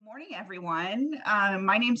Morning, everyone.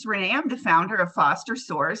 My name's Renee. I'm the founder of Foster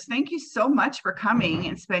Source. Thank you so much for coming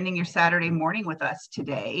and spending your Saturday morning with us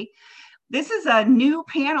today. This is a new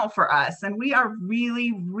panel for us, and we are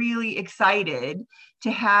really excited to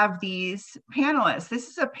have these panelists. This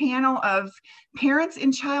is a panel of parents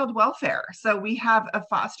in child welfare. So we have a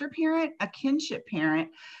foster parent, a kinship parent,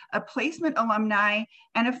 a placement alumni,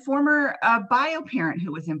 and a former bio parent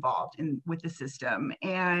who was involved with the system.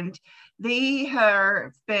 And they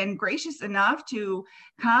have been gracious enough to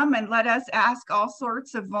come and let us ask all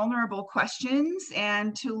sorts of vulnerable questions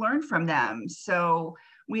and to learn from them. So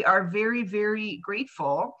we are very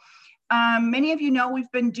grateful. Many of you know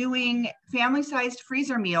we've been doing family-sized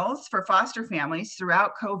freezer meals for foster families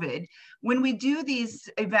throughout COVID. When we do these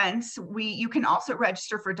events, you can also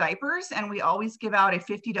register for diapers, and we always give out a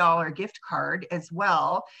 $50 gift card as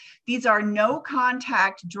well. These are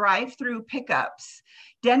no-contact drive-through pickups.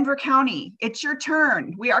 Denver County, it's your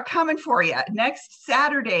turn. We are coming for you next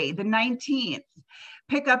Saturday, the 19th.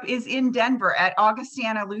 Pickup is in Denver at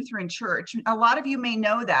Augustana Lutheran Church. A lot of you may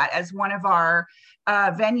know that as one of our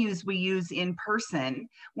venues we use in person.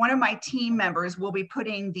 One of my team members will be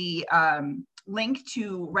putting the link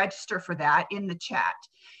to register for that in the chat.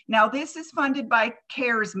 Now, this is funded by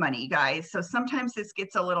CARES money, guys, so sometimes this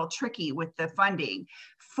gets a little tricky with the funding.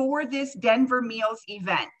 For this Denver Meals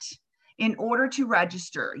event, in order to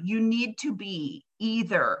register, you need to be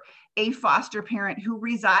either a foster parent who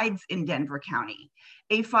resides in Denver County,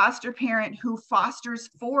 a foster parent who fosters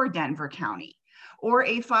for Denver County, or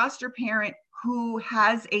a foster parent who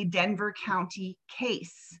has a Denver County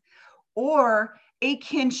case, or a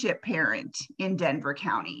kinship parent in Denver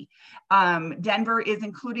County. Denver is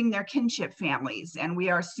including their kinship families, and we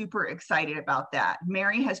are super excited about that.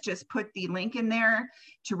 Mary has just put the link in there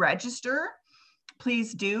to register.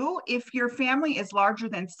 Please do. If your family is larger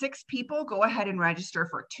than 6 people, go ahead and register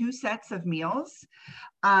for 2 sets of meals.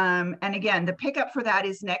 And again, the pickup for that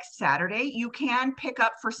is next Saturday. You can pick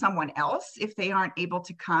up for someone else if they aren't able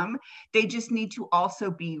to come. They just need to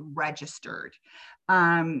also be registered.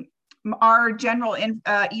 Our general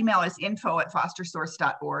email is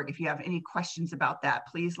info@fostersource.org. If you have any questions about that,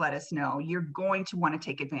 please let us know. You're going to want to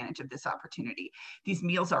take advantage of this opportunity. These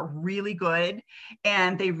meals are really good,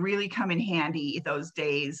 and they really come in handy those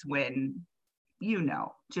days when,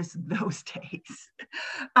 just those days.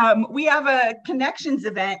 We have a connections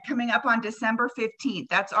event coming up on December 15th.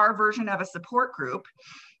 That's our version of a support group.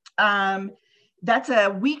 That's a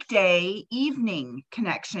weekday evening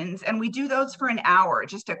connections, and we do those for an hour,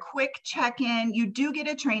 just a quick check-in. You do get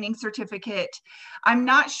a training certificate. I'm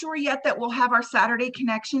not sure yet that we'll have our Saturday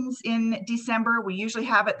connections in December. We usually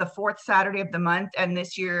have it the 4th Saturday of the month, and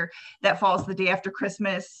this year that falls the day after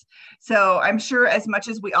Christmas. So I'm sure as much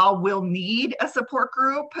as we all will need a support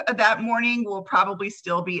group that morning, we'll probably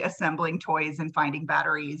still be assembling toys and finding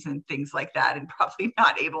batteries and things like that, and probably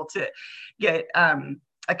not able to get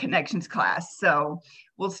a connections class. So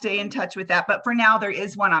we'll stay in touch with that. But for now, there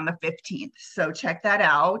is one on the 15th. So check that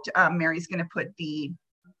out. Mary's going to put the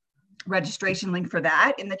registration link for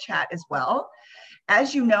that in the chat as well.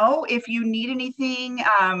 As you know, if you need anything,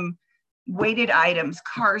 weighted items,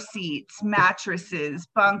 car seats, mattresses,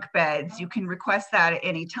 bunk beds, you can request that at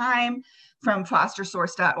any time from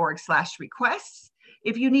fostersource.org/requests.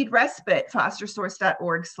 If you need respite,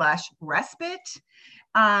 fostersource.org/respite.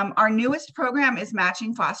 Our newest program is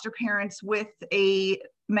matching foster parents with a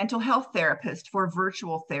mental health therapist for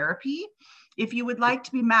virtual therapy. If you would like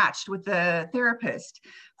to be matched with a therapist,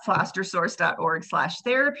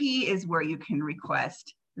 fostersource.org/therapy is where you can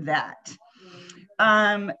request that.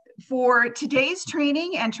 For today's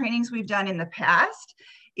training and trainings we've done in the past,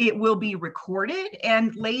 it will be recorded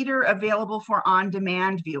and later available for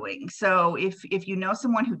on-demand viewing. So if you know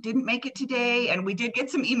someone who didn't make it today, and we did get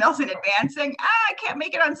some emails in advance saying, I can't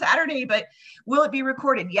make it on Saturday, but will it be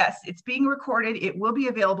recorded? Yes, it's being recorded. It will be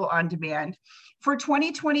available on demand. For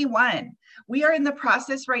 2021, we are in the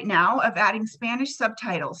process right now of adding Spanish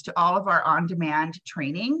subtitles to all of our on-demand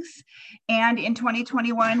trainings. And in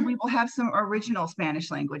 2021, we will have some original Spanish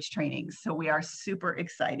language trainings. So we are super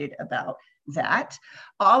excited about that.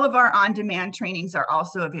 All of our on-demand trainings are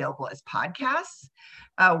also available as podcasts,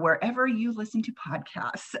 wherever you listen to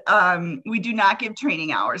podcasts. We do not give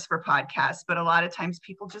training hours for podcasts, but a lot of times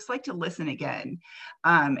people just like to listen again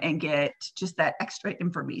and get just that extra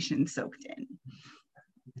information soaked in.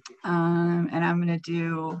 And I'm going to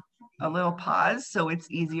do a little pause so it's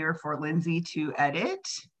easier for Lindsay to edit.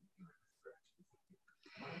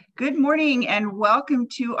 Good morning and welcome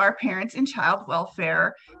to our Parents in Child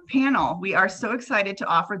Welfare panel. We are so excited to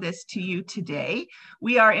offer this to you today.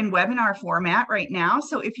 We are in webinar format right now,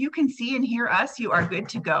 so if you can see and hear us, you are good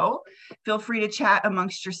to go. Feel free to chat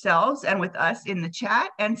amongst yourselves and with us in the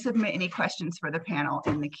chat and submit any questions for the panel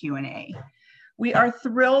in the Q&A. We are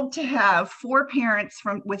thrilled to have 4 parents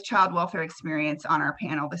with child welfare experience on our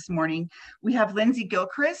panel this morning. We have Lindsay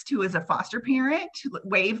Gilchrist, who is a foster parent.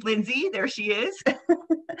 Wave, Lindsay, there she is.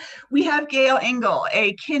 We have Gail Engel,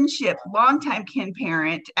 a kinship, longtime kin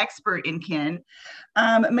parent, expert in kin.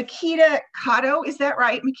 Makita Cotto, is that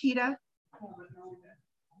right, Makita?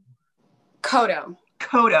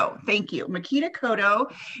 Cotto, thank you. Makita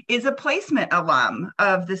Cotto is a placement alum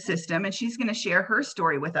of the system, and she's going to share her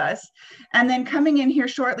story with us. And then coming in here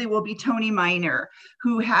shortly will be Tony Miner,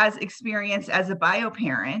 who has experience as a bio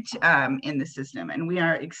parent in the system, and we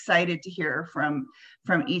are excited to hear from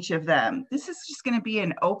each of them. This is just going to be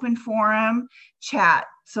an open forum chat.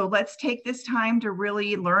 So let's take this time to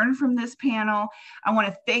really learn from this panel. I want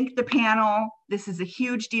to thank the panel. This is a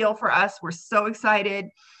huge deal for us. We're so excited.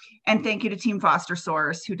 And thank you to Team Foster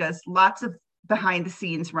Source, who does lots of behind the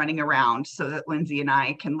scenes running around so that Lindsay and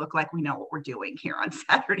I can look like we know what we're doing here on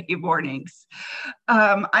Saturday mornings.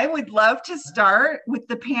 I would love to start with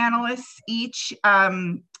the panelists each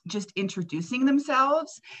just introducing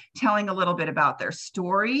themselves, telling a little bit about their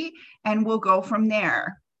story, and we'll go from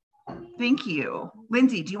there. Thank you.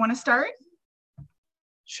 Lindsay, do you want to start?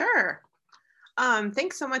 Sure.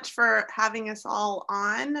 Thanks so much for having us all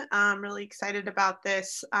on. I'm really excited about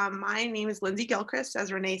this. My name is Lindsay Gilchrist,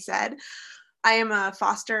 as Renee said. I am a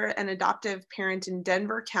foster and adoptive parent in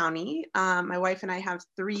Denver County. My wife and I have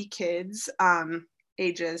 3 kids,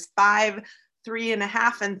 ages 5,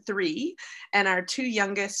 3.5, and 3. And our 2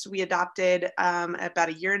 youngest we adopted about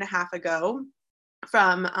 1.5 years ago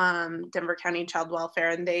from Denver County Child Welfare,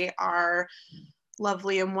 and they are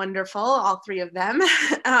lovely and wonderful, all 3 of them.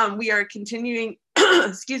 We are continuing,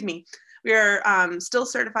 excuse me, we are still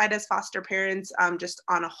certified as foster parents, just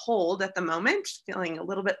on a hold at the moment, feeling a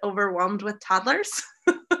little bit overwhelmed with toddlers.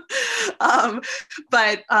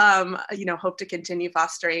 But hope to continue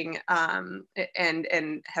fostering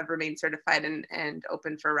and have remained certified and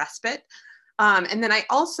open for respite. And then I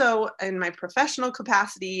also, in my professional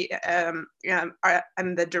capacity, I'm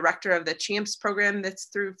the director of the CHAMPS program that's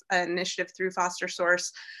through an initiative through Foster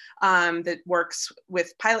Source that works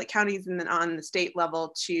with pilot counties and then on the state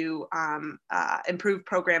level to improve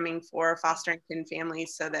programming for foster and kin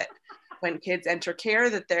families so that when kids enter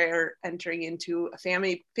care, that they're entering into a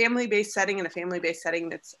family-based setting and a family-based setting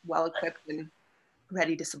that's well-equipped and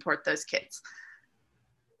ready to support those kids.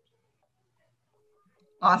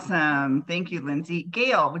 Awesome. Thank you, Lindsay.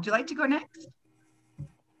 Gail, would you like to go next?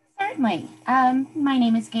 Certainly. My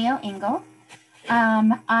name is Gail Engel.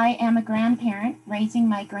 I am a grandparent raising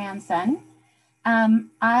my grandson.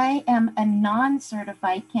 I am a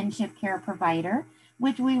non-certified kinship care provider,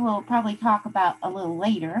 which we will probably talk about a little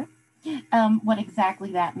later, what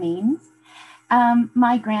exactly that means.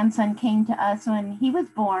 My grandson came to us when he was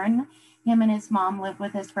born. Him and his mom lived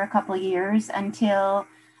with us for a couple of years until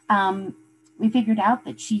we figured out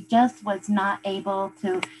that she just was not able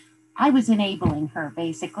to. I was enabling her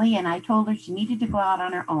basically, and I told her she needed to go out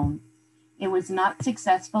on her own. It was not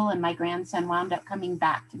successful, and my grandson wound up coming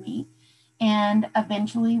back to me, and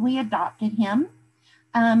eventually we adopted him.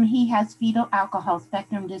 He has fetal alcohol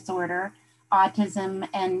spectrum disorder, autism,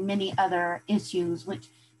 and many other issues, which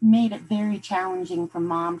made it very challenging for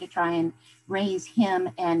mom to try and raise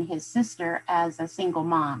him and his sister as a single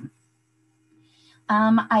mom.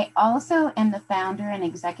 I also am the founder and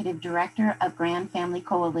executive director of Grand Family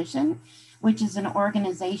Coalition, which is an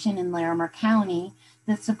organization in Larimer County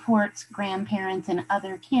that supports grandparents and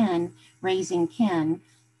other kin raising kin.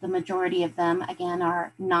 The majority of them, again,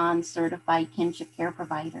 are non-certified kinship care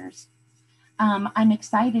providers. I'm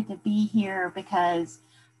excited to be here because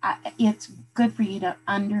it's good for you to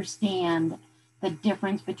understand the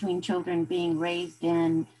difference between children being raised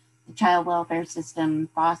in the child welfare system,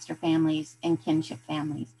 foster families, and kinship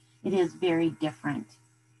families. It is very different.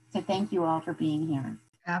 So thank you all for being here.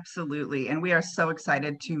 Absolutely. And we are so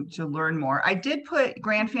excited to learn more. I did put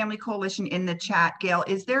Grand Family Coalition in the chat. Gail,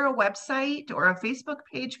 is there a website or a Facebook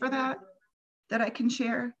page for that I can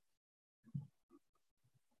share?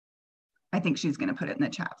 I think she's going to put it in the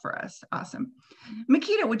chat for us. Awesome.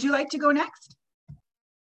 Makita, would you like to go next?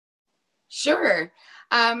 Sure.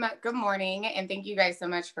 Good morning, and thank you guys so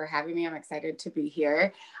much for having me. I'm excited to be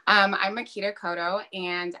here. I'm Makita Cotto,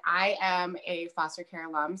 and I am a foster care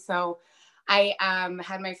alum. So I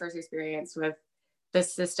had my first experience with the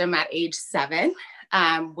system at age 7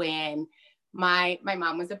 when my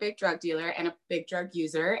mom was a big drug dealer and a big drug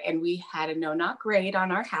user, and we had a no-knock grade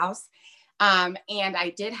on our house. And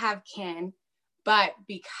I did have kin, but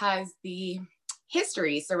because the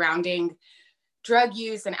history surrounding drug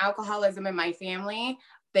use and alcoholism in my family,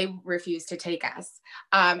 they refused to take us.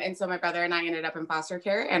 And so my brother and I ended up in foster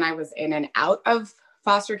care, and I was in and out of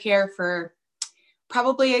foster care for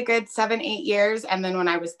probably a good 7-8 years. And then when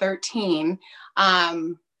I was 13,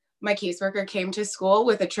 my caseworker came to school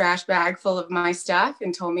with a trash bag full of my stuff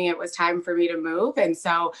and told me it was time for me to move. And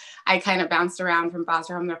so I kind of bounced around from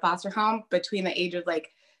foster home to foster home between the age of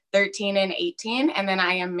like 13 and 18. And then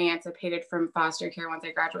I emancipated from foster care once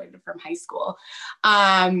I graduated from high school.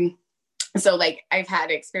 So like I've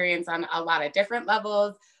had experience on a lot of different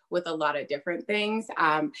levels with a lot of different things.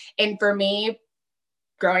 And for me,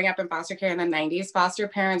 growing up in foster care in the 90s, foster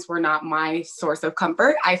parents were not my source of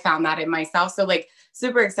comfort. I found that in myself. So like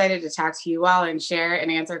super excited to talk to you all and share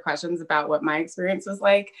and answer questions about what my experience was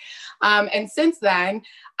like. And since then,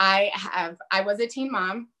 I was a teen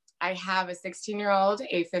mom. I have a 16-year-old,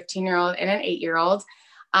 a 15-year-old, and an 8-year-old.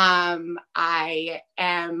 I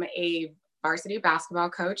am a varsity basketball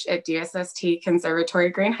coach at DSST Conservatory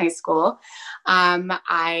Green High School.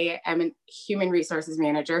 I am a human resources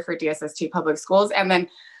manager for DSST Public Schools. And then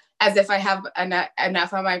as if I have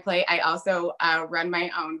enough on my plate, I also run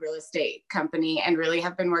my own real estate company and really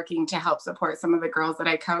have been working to help support some of the girls that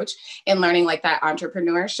I coach in learning like that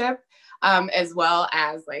entrepreneurship, as well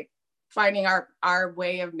as like finding our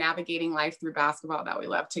way of navigating life through basketball that we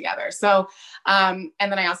love together. So, and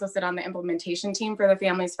then I also sit on the implementation team for the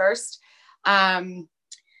Families First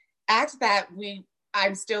act that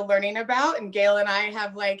I'm still learning about, and Gail and I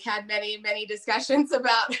have like had many discussions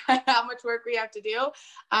about how much work we have to do.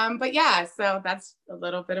 But yeah, so that's a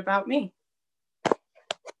little bit about me.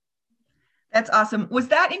 That's awesome. Was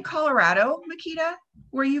that in Colorado, Makita,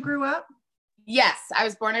 where you grew up? Yes, I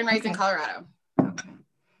was born and raised in Colorado. Okay.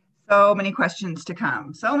 So many questions to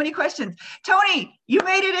come. So many questions. Tony, you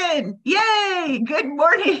made it in. Yay. Good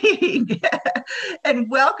morning. And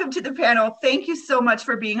welcome to the panel. Thank you so much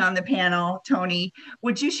for being on the panel, Tony.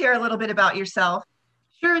 Would you share a little bit about yourself?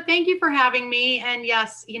 Sure. Thank you for having me. And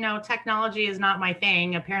yes, you know, technology is not my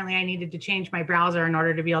thing. Apparently I needed to change my browser in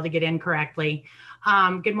order to be able to get in correctly.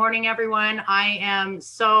 Good morning, everyone. I am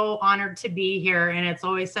so honored to be here, and it's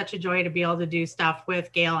always such a joy to be able to do stuff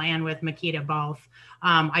with Gail and with Makita both.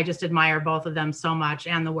 I just admire both of them so much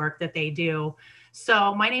and the work that they do.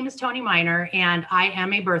 So my name is Tony Miner, and I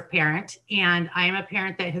am a birth parent, and I am a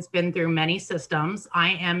parent that has been through many systems. I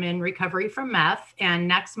am in recovery from meth, and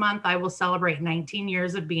next month I will celebrate 19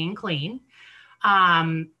 years of being clean.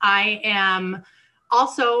 I am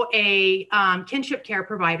also a kinship care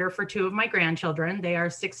provider for 2 of my grandchildren. They are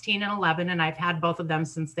 16 and 11, and I've had both of them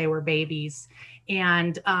since they were babies.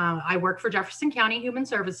 And I work for Jefferson County Human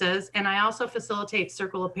Services, and I also facilitate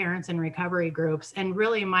Circle of Parents and recovery groups. And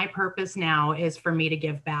really my purpose now is for me to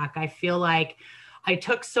give back. I feel like I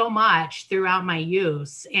took so much throughout my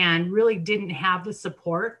use and really didn't have the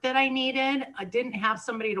support that I needed. I didn't have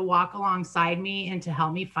somebody to walk alongside me and to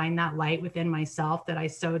help me find that light within myself that I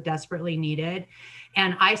so desperately needed.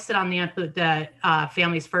 And I sit on the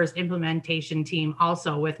Families First implementation team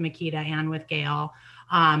also with Makita and with Gail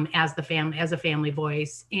as a family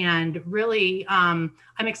voice. And really, I'm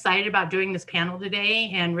excited about doing this panel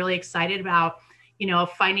today, and really excited about, you know,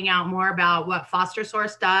 finding out more about what Foster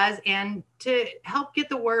Source does and to help get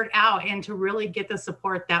the word out and to really get the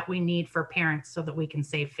support that we need for parents so that we can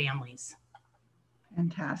save families.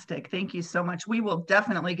 Fantastic. Thank you so much. We will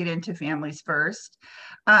definitely get into Families First.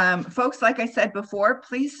 Folks, like I said before,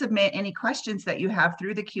 please submit any questions that you have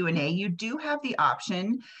through the Q&A. You do have the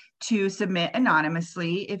option to submit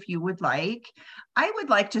anonymously if you would like. I would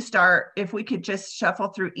like to start, if we could just shuffle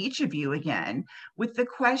through each of you again, with the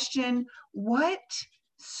question, what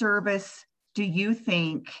service do you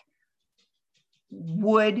think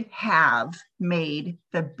would have made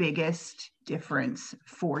the biggest difference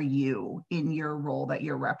for you in your role that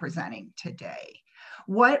you're representing today?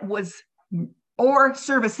 What was, or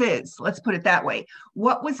services, let's put it that way,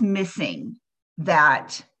 what was missing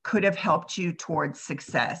that could have helped you towards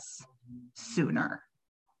success sooner?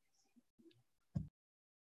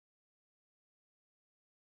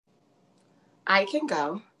 I can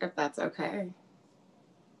go if that's okay.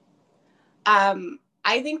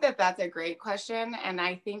 I think that that's a great question. And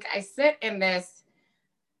I think I sit in this,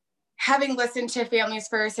 having listened to Families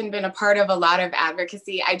First and been a part of a lot of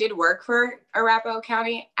advocacy. I did work for Arapahoe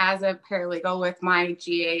County as a paralegal with my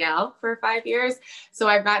GAL for 5 years. So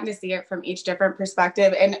I've gotten to see it from each different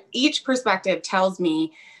perspective. And each perspective tells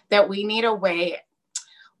me that we need a way.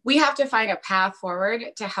 we have to find a path forward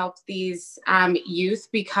to help these youth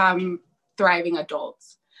become thriving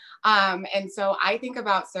adults. And so I think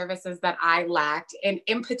about services that I lacked, and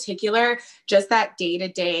in particular, just that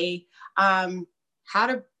day-to-day, how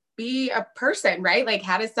to be a person, right? Like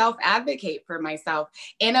how to self-advocate for myself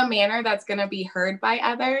in a manner that's going to be heard by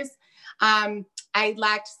others. I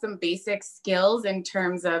lacked some basic skills in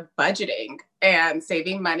terms of budgeting and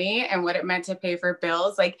saving money and what it meant to pay for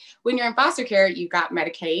bills. Like when you're in foster care, you got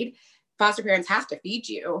Medicaid. Foster parents have to feed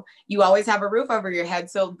you. You always have a roof over your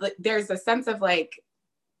head. So there's a sense of like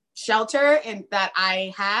shelter and that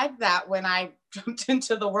I had, that when I jumped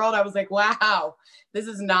into the world, I was like, wow, this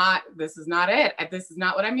is not it. This is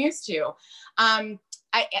not what I'm used to.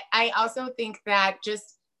 I also think that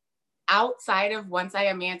just outside of once I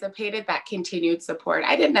emancipated, that continued support.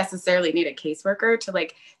 I didn't necessarily need a caseworker to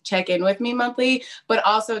like check in with me monthly, but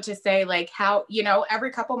also to say like how,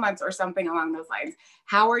 every couple months or something along those lines,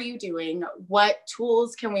 how are you doing? What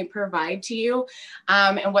tools can we provide to you?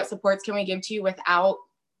 And what supports can we give to you without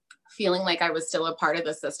feeling like I was still a part of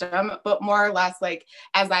the system, but more or less like,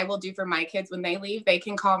 as I will do for my kids when they leave, they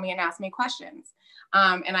can call me and ask me questions,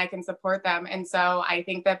 and I can support them. And so I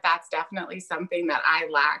think that that's definitely something that I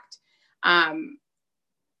lacked,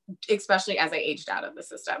 especially as I aged out of the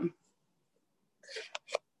system.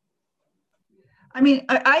 I mean,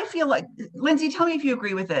 I feel like, Lindsay, tell me if you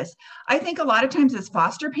agree with this. I think a lot of times as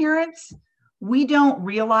foster parents, we don't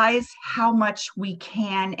realize how much we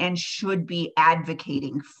can and should be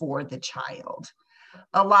advocating for the child.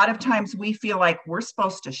 A lot of times we feel like we're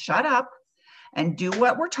supposed to shut up and do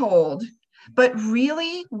what we're told, but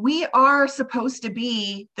really we are supposed to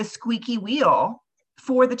be the squeaky wheel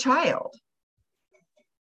for the child.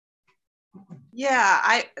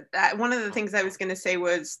 Yeah, one of the things I was going to say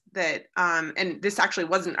was that, and this actually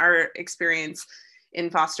wasn't our experience in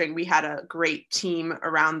fostering. We had a great team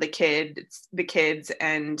around the kids,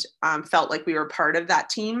 and felt like we were part of that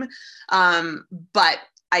team. But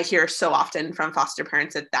I hear so often from foster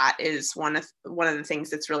parents that is one of the things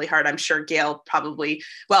that's really hard. I'm sure Gail probably,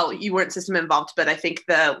 well, you weren't system involved, but I think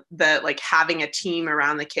the like having a team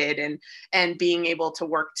around the kid and being able to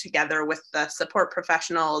work together with the support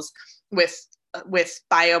professionals, with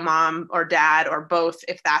bio mom or dad or both,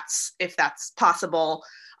 if that's possible.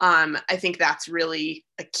 I think that's really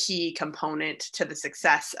a key component to the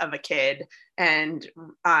success of a kid and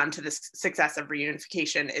to the success of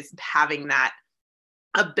reunification, is having that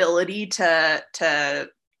ability to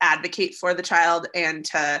advocate for the child and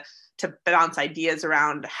to bounce ideas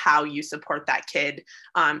around how you support that kid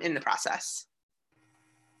in the process.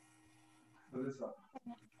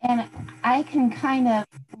 And I can kind of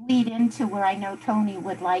lead into where I know Tony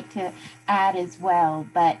would like to add as well,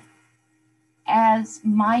 but as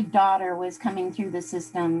my daughter was coming through the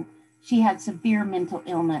system, she had severe mental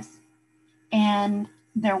illness and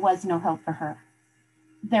there was no help for her.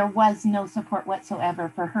 There was no support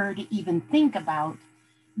whatsoever for her to even think about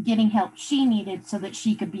getting help she needed so that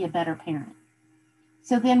she could be a better parent.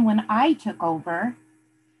 So then when I took over,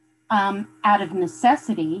 out of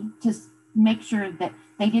necessity to make sure that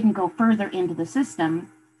they didn't go further into the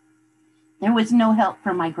system, there was no help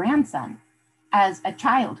for my grandson. As a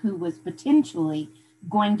child who was potentially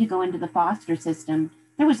going to go into the foster system,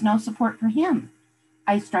 there was no support for him.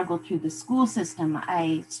 I struggled through the school system.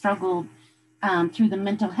 I struggled through the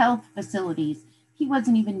mental health facilities. He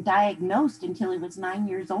wasn't even diagnosed until he was 9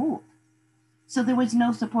 years old. So there was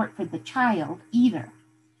no support for the child either.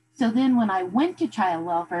 So then when I went to Child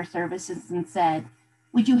Welfare Services and said,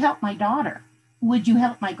 would you help my daughter? Would you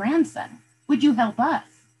help my grandson? Would you help us?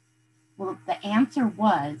 Well, the answer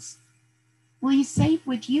was, well, he's safe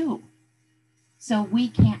with you, so we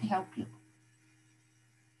can't help you.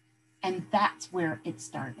 And that's where it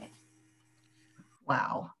started.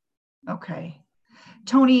 Wow. Okay.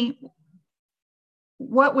 Tony,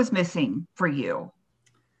 what was missing for you?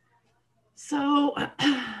 So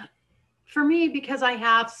for me, because I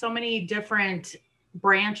have so many different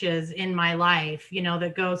branches in my life,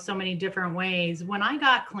 that go so many different ways. When I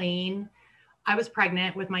got clean, I was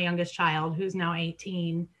pregnant with my youngest child, who's now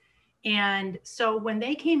 18. And so when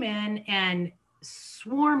they came in and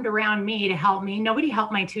swarmed around me to help me, nobody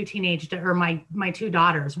helped my my two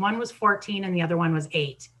daughters. One was 14 and the other one was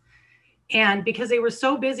 8. And because they were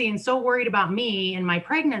so busy and so worried about me and my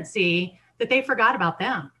pregnancy that they forgot about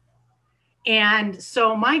them. And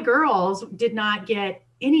so my girls did not get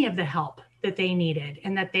any of the help that they needed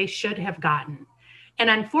and that they should have gotten. And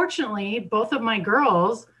unfortunately, both of my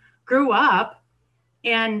girls grew up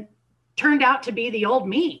and turned out to be the old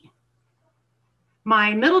me.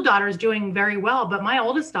 My middle daughter is doing very well, but my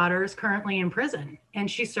oldest daughter is currently in prison and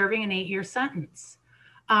she's serving an 8-year sentence.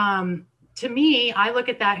 To me, I look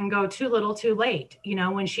at that and go, too little, too late. You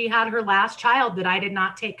know, when she had her last child that I did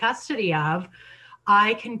not take custody of,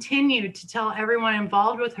 I continued to tell everyone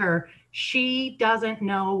involved with her, she doesn't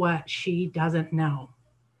know what she doesn't know.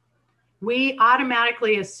 We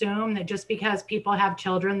automatically assume that just because people have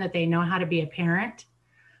children that they know how to be a parent.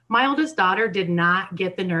 My oldest daughter did not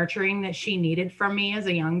get the nurturing that she needed from me as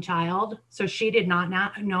a young child. So she did not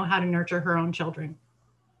know how to nurture her own children.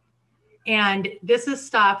 And this is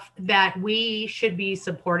stuff that we should be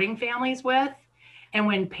supporting families with. And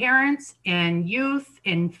when parents and youth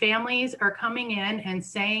and families are coming in and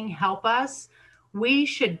saying, help us, we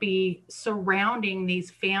should be surrounding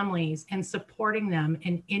these families and supporting them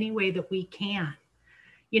in any way that we can.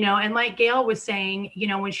 You know, and like Gail was saying, you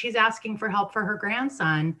know, when she's asking for help for her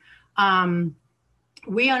grandson,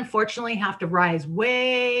 we unfortunately have to rise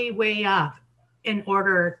way, way up in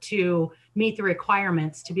order to meet the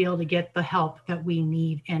requirements to be able to get the help that we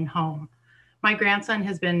need in home. My grandson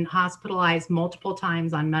has been hospitalized multiple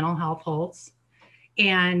times on mental health holds.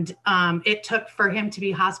 And it took for him to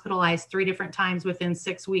be hospitalized 3 different times within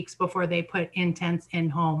 6 weeks before they put Intense in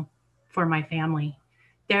home for my family.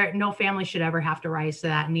 No family should ever have to rise to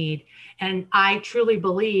that need. And I truly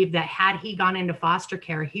believe that had he gone into foster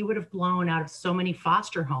care, he would have blown out of so many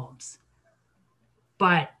foster homes.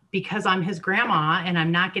 But because I'm his grandma and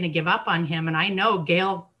I'm not going to give up on him, and I know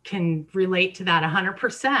Gail can relate to that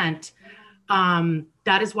 100%,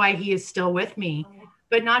 that is why he is still with me.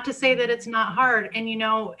 But not to say that it's not hard. And, you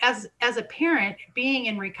know, as a parent, being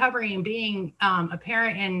in recovery and being a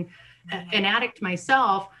parent and an addict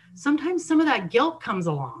myself, sometimes some of that guilt comes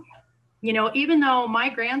along. You know, even though my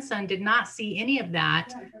grandson did not see any of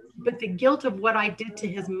that, but the guilt of what I did to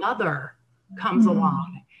his mother comes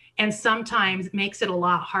along. And sometimes makes it a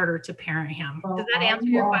lot harder to parent him. Does that answer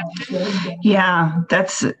your question? Yeah,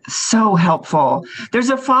 that's so helpful. There's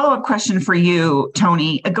a follow-up question for you,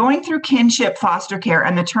 Tony. Going through kinship foster care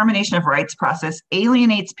and the termination of rights process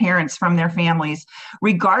alienates parents from their families,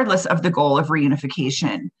 regardless of the goal of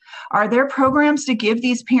reunification. Are there programs to give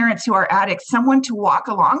these parents who are addicts someone to walk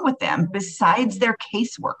along with them besides their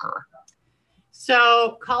caseworker?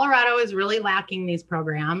 So Colorado is really lacking these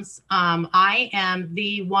programs. I am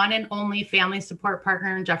the one and only family support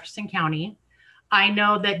partner in Jefferson County. I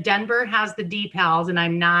know that Denver has the DPALs, and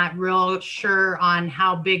I'm not real sure on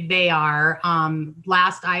how big they are.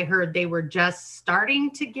 Last I heard, they were just starting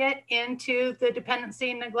to get into the dependency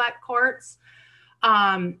and neglect courts.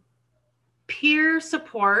 Peer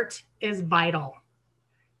support is vital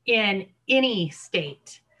in any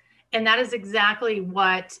state. And that is exactly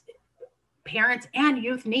what parents and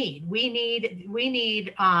youth need. We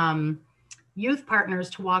need youth partners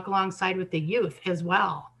to walk alongside with the youth as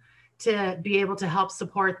well, to be able to help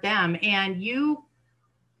support them. And you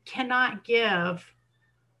cannot give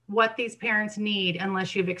what these parents need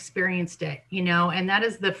unless you've experienced it, you know. And that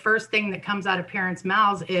is the first thing that comes out of parents'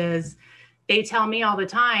 mouths is they tell me all the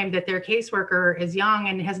time that their caseworker is young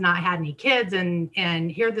and has not had any kids,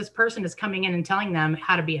 and here this person is coming in and telling them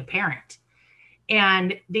how to be a parent.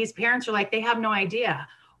 And these parents are like, they have no idea,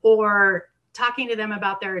 or talking to them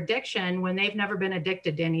about their addiction when they've never been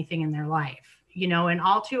addicted to anything in their life, you know. And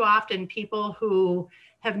all too often people who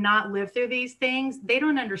have not lived through these things, they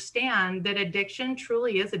don't understand that addiction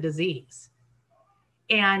truly is a disease,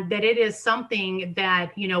 and that it is something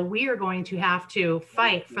that, you know, we are going to have to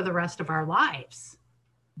fight for the rest of our lives.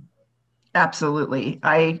 Absolutely.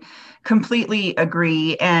 I completely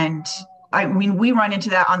agree. And I mean, we run into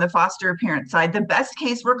that on the foster parent side. The best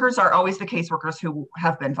caseworkers are always the caseworkers who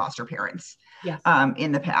have been foster parents. Yes.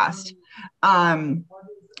 In the past.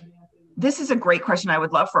 This is a great question I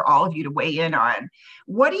would love for all of you to weigh in on.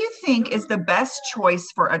 What do you think is the best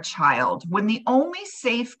choice for a child when the only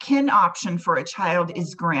safe kin option for a child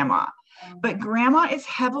is grandma? But grandma is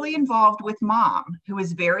heavily involved with mom, who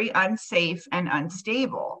is very unsafe and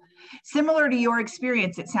unstable. Similar to your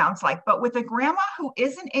experience, it sounds like, but with a grandma who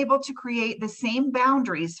isn't able to create the same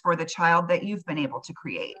boundaries for the child that you've been able to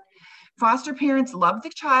create. Foster parents love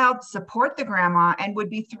the child, support the grandma, and would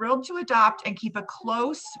be thrilled to adopt and keep a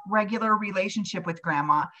close, regular relationship with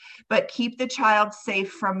grandma, but keep the child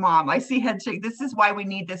safe from mom. I see head shake. This is why we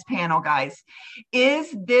need this panel, guys.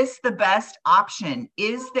 Is this the best option?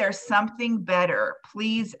 Is there something better?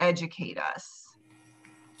 Please educate us.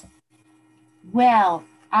 Well,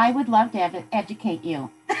 I would love to educate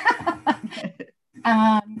you.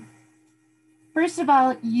 First of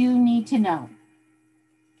all, you need to know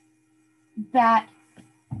that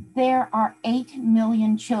there are 8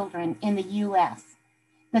 million children in the US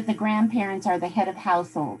that the grandparents are the head of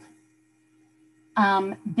household.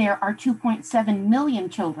 There are 2.7 million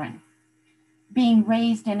children being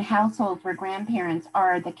raised in households where grandparents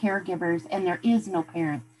are the caregivers and there is no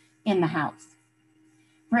parent in the house.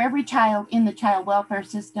 For every child in the child welfare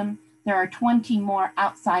system, there are 20 more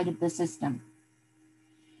outside of the system.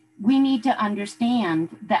 We need to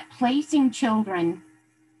understand that placing children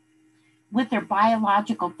with their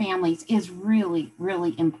biological families is really,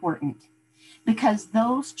 really important, because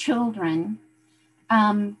those children,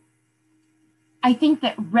 I think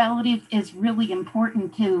that relative is really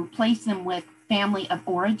important to place them with family of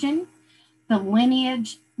origin. The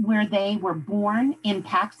lineage where they were born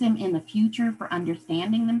impacts them in the future for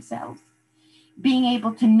understanding themselves. Being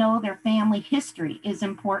able to know their family history is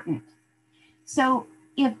important. So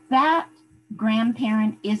if that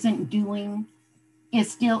grandparent is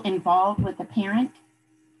still involved with the parent,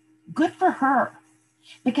 good for her.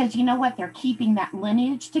 Because you know what? They're keeping that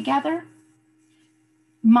lineage together.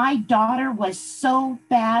 My daughter was so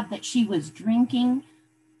bad that she was drinking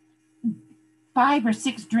 5 or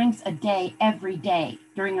 6 drinks a day every day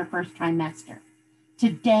during her first trimester.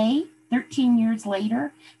 Today, 13 years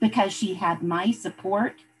later, because she had my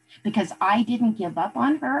support, because I didn't give up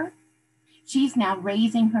on her, she's now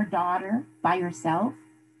raising her daughter by herself.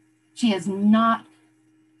 She has not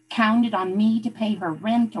counted on me to pay her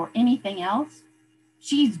rent or anything else.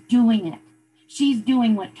 She's doing it. She's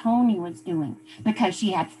doing what Tony was doing because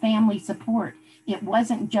she had family support. It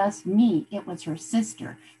wasn't just me. It was her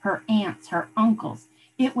sister, her aunts, her uncles.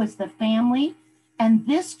 It was the family. And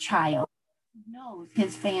this child knows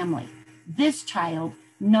his family. This child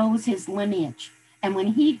knows his lineage. And when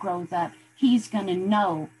he grows up, he's going to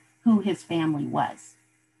know who his family was.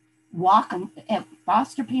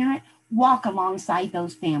 Foster parent, walk alongside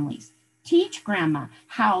those families. Teach grandma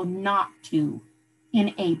how not to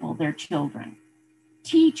enable their children.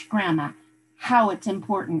 Teach grandma how it's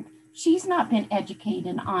important. She's not been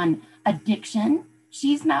educated on addiction.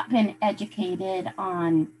 She's not been educated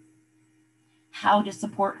on how to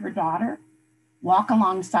support her daughter. Walk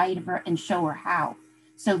alongside of her and show her how,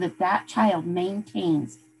 so that that child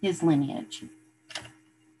maintains his lineage.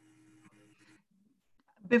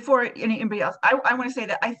 Before anybody else, I want to say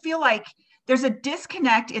that I feel like there's a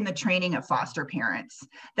disconnect in the training of foster parents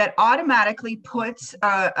that automatically puts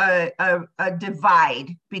a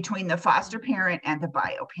divide between the foster parent and the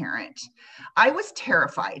bio parent. I was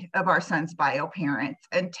terrified of our son's bio parents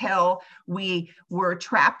until we were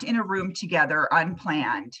trapped in a room together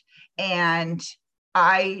unplanned. And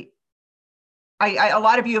a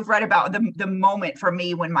lot of you have read about the moment for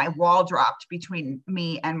me when my wall dropped between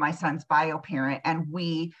me and my son's bio parent, and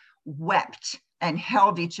we wept and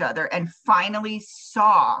held each other and finally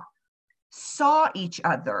saw each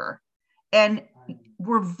other and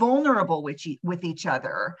were vulnerable with each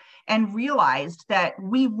other and realized that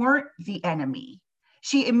we weren't the enemy.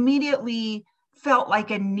 She immediately felt like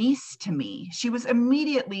a niece to me. She was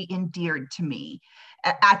immediately endeared to me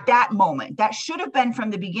at that moment. That should have been from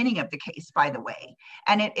the beginning of the case, by the way.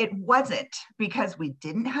 And it wasn't, because we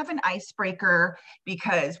didn't have an icebreaker,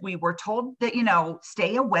 because we were told that,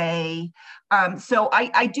 stay away. So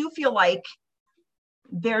I do feel like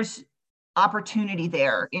there's opportunity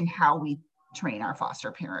there in how we train our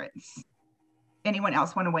foster parents. Anyone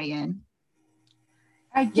else want to weigh in?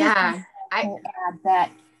 I just want to add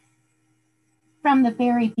that from the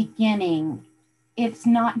very beginning, it's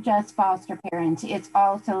not just foster parents, it's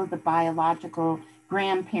also the biological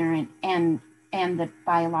grandparent and the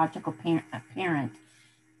biological parent.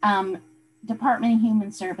 Department of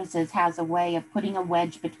Human Services has a way of putting a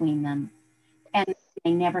wedge between them, and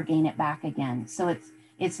they never gain it back again. So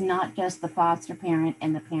it's not just the foster parent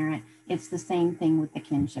and the parent, it's the same thing with the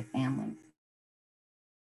kinship families.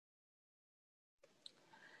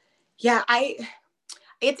 Yeah,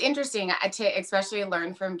 it's interesting to especially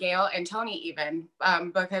learn from Gail and Tony even,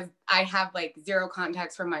 because I have like zero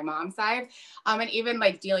context from my mom's side. And even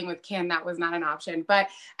like dealing with kin, that was not an option. But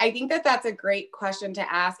I think that that's a great question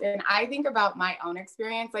to ask. And I think about my own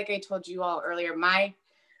experience. Like I told you all earlier, my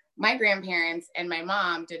grandparents and my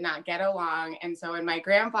mom did not get along. And so in my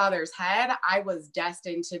grandfather's head, I was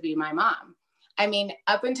destined to be my mom. I mean,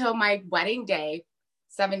 up until my wedding day,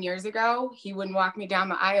 7 years ago, he wouldn't walk me down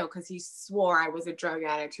the aisle because he swore I was a drug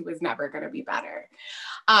addict who was never going to be better.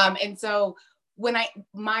 And so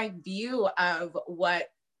my view of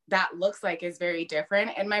what that looks like is very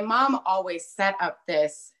different. And my mom always set up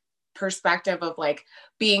this perspective of like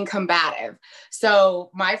being combative.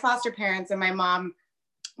 So my foster parents and my mom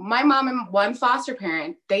and one foster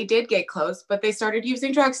parent, they did get close, but they started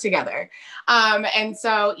using drugs together. And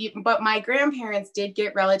so, but my grandparents did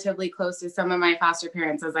get relatively close to some of my foster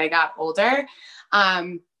parents as I got older.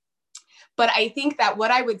 But I think that what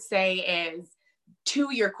I would say is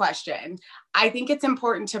to your question, I think it's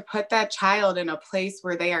important to put that child in a place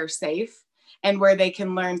where they are safe and where they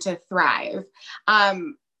can learn to thrive.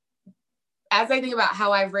 As I think about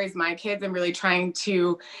how I've raised my kids and really trying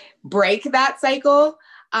to break that cycle,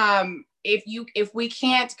 if we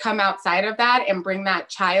can't come outside of that and bring that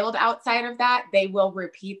child outside of that, they will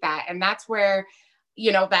repeat that. And that's where,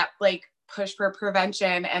 that like push for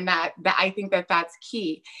prevention, and that I think that's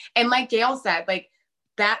key. And like Gail said, like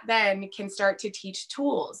that then can start to teach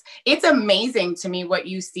tools. It's amazing to me what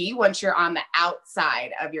you see once you're on the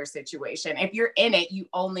outside of your situation. If you're in it, you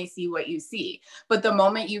only see what you see. But the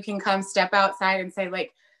moment you can come step outside and say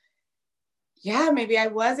like, yeah, maybe I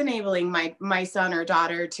was enabling my son or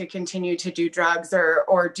daughter to continue to do drugs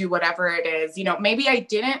or do whatever it is. Maybe I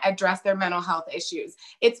didn't address their mental health issues.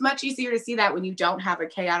 It's much easier to see that when you don't have a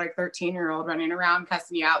chaotic 13-year-old running around,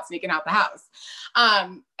 cussing you out, sneaking out the house.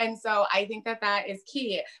 And so I think that is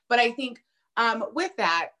key. But I think with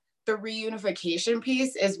that, the reunification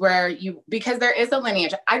piece is where because there is a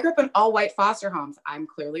lineage. I grew up in all white foster homes. I'm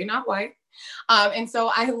clearly not white. And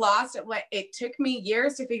so it took me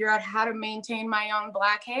years to figure out how to maintain my own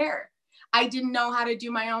Black hair. I didn't know how to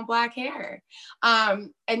do my own Black hair.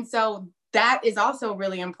 And so that is also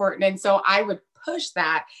really important. And so I would push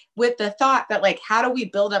that with the thought that like, how do we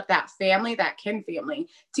build up that family, that kin family,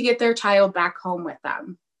 to get their child back home with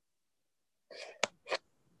them?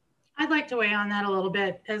 I'd like to weigh on that a little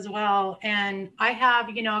bit as well. And I have,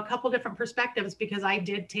 a couple different perspectives because I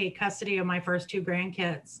did take custody of my first 2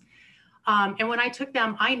 grandkids. And when I took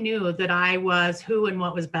them, I knew that I was who and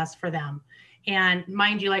what was best for them. And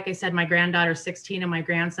mind you, like I said, my granddaughter's 16 and my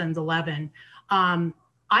grandson's 11. I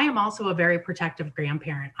am also a very protective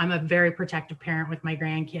grandparent. I'm a very protective parent with my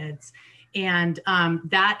grandkids. And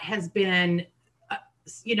that has been,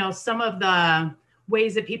 some of the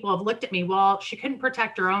ways that people have looked at me. Well, she couldn't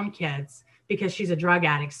protect her own kids because she's a drug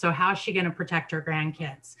addict. So how is she going to protect her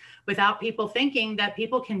grandkids? Without people thinking that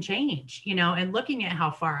people can change, and looking at how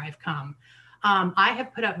far I've come. I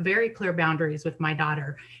have put up very clear boundaries with my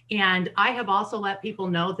daughter. And I have also let people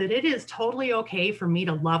know that it is totally okay for me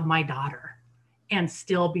to love my daughter and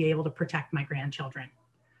still be able to protect my grandchildren.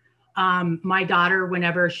 My daughter,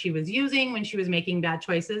 whenever she was when she was making bad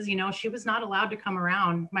choices, she was not allowed to come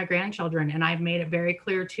around my grandchildren. And I've made it very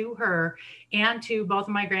clear to her and to both of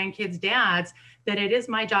my grandkids' dads that it is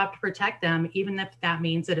my job to protect them, even if that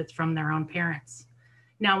means that it's from their own parents.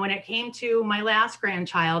 Now, when it came to my last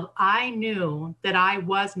grandchild, I knew that I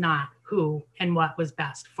was not who and what was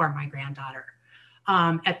best for my granddaughter.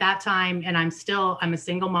 At that time, and I'm a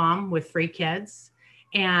single mom with 3 kids.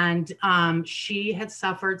 And she had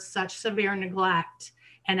suffered such severe neglect.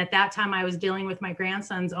 And at that time I was dealing with my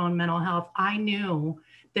grandson's own mental health. I knew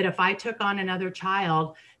that if I took on another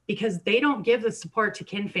child, because they don't give the support to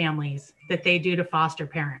kin families that they do to foster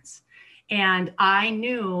parents. And I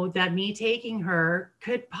knew that me taking her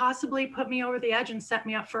could possibly put me over the edge and set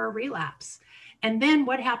me up for a relapse. And then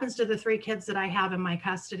what happens to the 3 kids that I have in my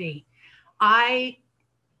custody? I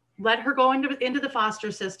let her go into the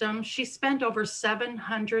foster system. She spent over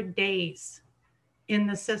 700 days in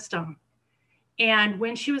the system. And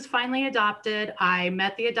when she was finally adopted, I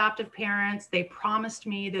met the adoptive parents. They promised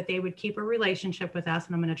me that they would keep a relationship with us.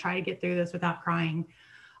 And I'm going to try to get through this without crying,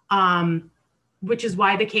 which is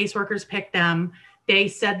why the caseworkers picked them. They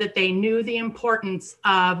said that they knew the importance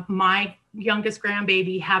of my youngest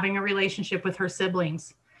grandbaby having a relationship with her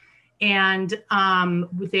siblings. And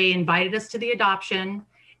they invited us to the adoption.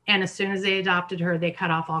 And as soon as they adopted her, they cut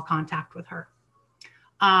off all contact with her.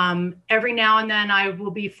 Every now and then I will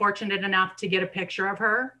be fortunate enough to get a picture of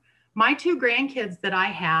her. My 2 grandkids that I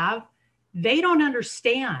have, they don't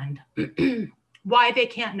understand why they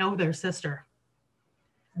can't know their sister.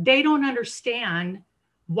 They don't understand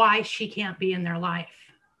why she can't be in their life.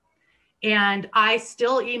 And I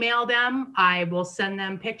still email them. I will send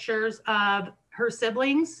them pictures of her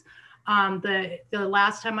siblings. The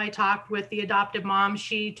last time I talked with the adoptive mom,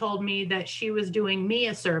 she told me that she was doing me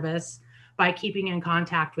a service by keeping in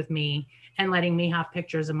contact with me and letting me have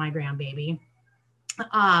pictures of my grandbaby.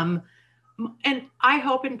 And I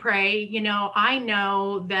hope and pray, I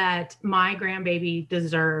know that my grandbaby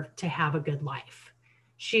deserved to have a good life.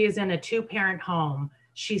 She is in a 2-parent home.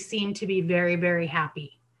 She seemed to be very, very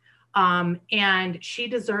happy. And she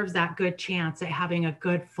deserves that good chance at having a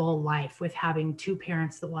good full life with having 2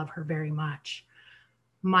 parents that love her very much.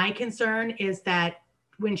 My concern is that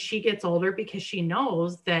when she gets older, because she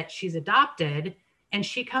knows that she's adopted and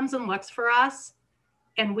she comes and looks for us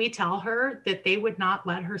and we tell her that they would not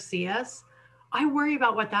let her see us, I worry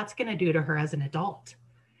about what that's going to do to her as an adult,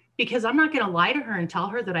 because I'm not going to lie to her and tell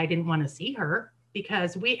her that I didn't want to see her.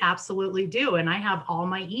 because we absolutely do. And I have all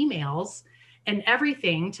my emails and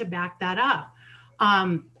everything to back that up.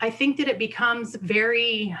 I think that it becomes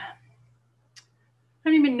very, I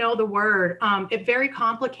don't even know the word, it's very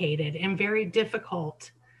complicated and very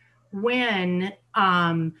difficult when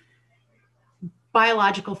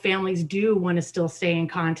biological families do want to still stay in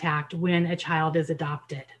contact when a child is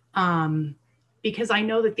adopted. Because I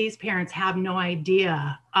know that these parents have no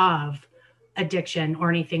idea of addiction or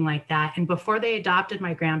anything like that. And before they adopted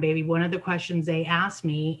my grandbaby, one of the questions they asked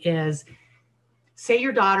me is, say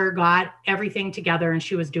your daughter got everything together and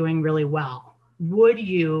she was doing really well. Would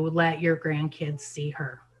you let your grandkids see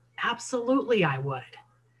her? Absolutely, I would.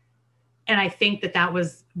 And I think that that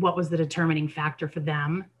was what was the determining factor for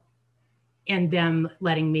them, and them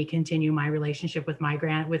letting me continue my relationship with my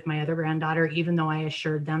other granddaughter, even though I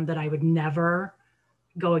assured them that I would never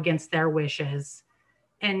go against their wishes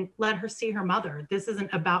and let her see her mother. This isn't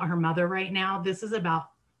about her mother right now. This is about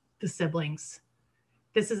the siblings.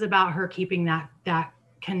 This is about her keeping that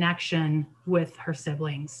connection with her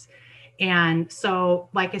siblings. And so,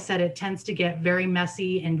 like I said, it tends to get very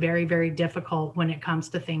messy and very, very difficult when it comes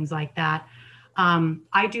to things like that.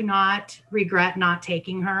 I do not regret not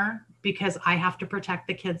taking her, because I have to protect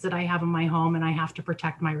the kids that I have in my home, and I have to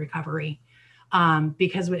protect my recovery.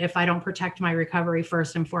 Because if I don't protect my recovery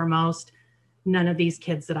first and foremost, none of these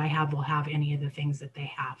kids that I have will have any of the things that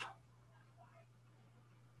they have.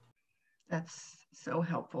 That's so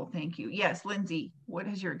helpful. Thank you. Yes, Lindsay, what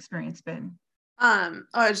has your experience been? I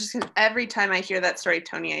was just gonna, every time I hear that story,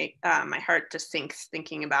 Tony, my heart just sinks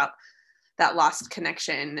thinking about that lost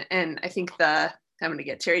connection. And I think I'm going to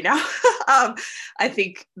get teary now. I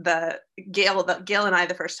think Gail and I,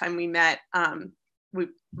 the first time we met, I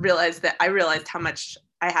realized how much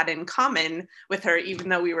I had in common with her, even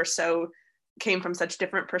though we came from such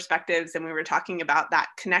different perspectives, and we were talking about that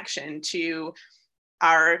connection to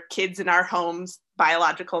our kids in our home's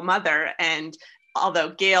biological mother. And although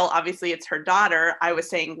Gail, obviously it's her daughter, I was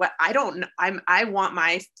saying, I want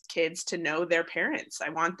my kids to know their parents. I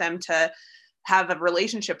want them to have a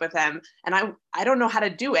relationship with them. And I don't know how to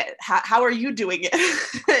do it. How are you doing it?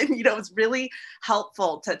 And, it's really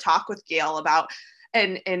helpful to talk with Gail about,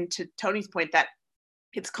 and to Tony's point, that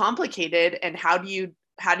it's complicated. And how do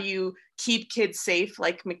you keep kids safe,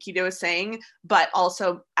 like Makita was saying, but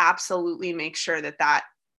also absolutely make sure that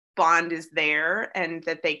bond is there, and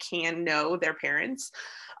that they can know their parents,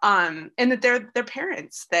 and that they're their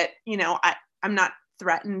parents, that, I'm not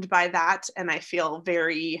threatened by that. And I feel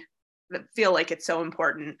like it's so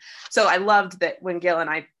important. So I loved that when Gail and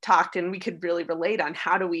I talked, and we could really relate on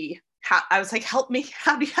I was like, help me,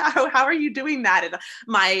 how are you doing that? And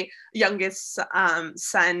my youngest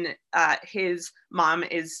son, his mom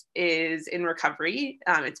is in recovery.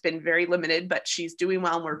 It's been very limited, but she's doing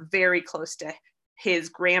well, and we're very close to his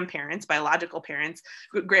grandparents, biological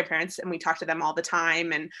grandparents, and we talk to them all the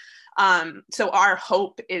time. And so our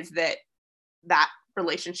hope is that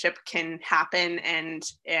relationship can happen, and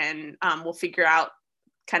we'll figure out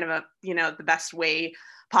kind of the best way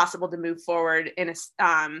possible to move forward in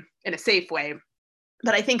a safe way.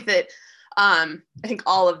 But I think that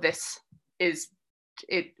all of this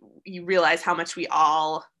you realize how much we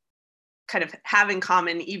all kind of have in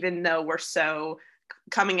common, even though we're so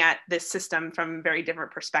coming at this system from very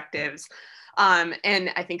different perspectives. And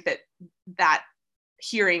I think that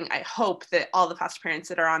hearing, I hope that all the foster parents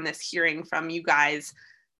that are on this hearing from you guys,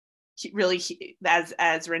 really,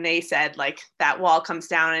 as Renee said, like that wall comes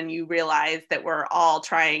down and you realize that we're all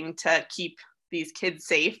trying to keep these kids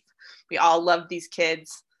safe. We all love these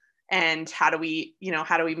kids, and how do we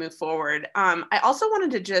move forward? I also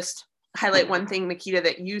wanted to just highlight one thing, Makita,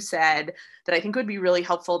 that you said that I think would be really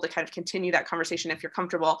helpful to kind of continue that conversation, if you're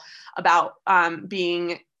comfortable, about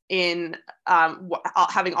being in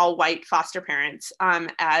having all white foster parents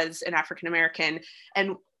as an African American.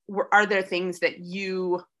 And are there things that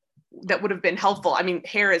would have been helpful? I mean,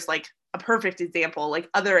 hair is like a perfect example, like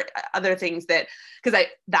other things because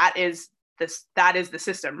that is the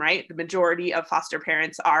system, right? The majority of foster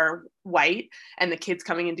parents are white, and the kids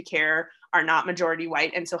coming into care are not majority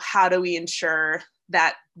white. And so how do we ensure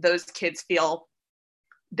that those kids feel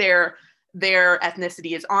their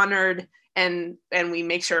ethnicity is honored, and we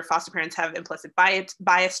make sure foster parents have implicit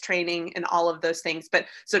bias training and all of those things? But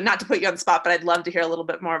so, not to put you on the spot, but I'd love to hear a little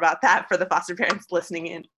bit more about that for the foster parents listening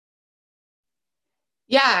in.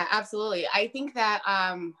 Yeah, absolutely. I think that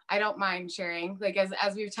I don't mind sharing, like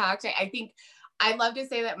as we've talked, I think I'd love to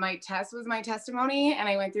say that my test was my testimony, and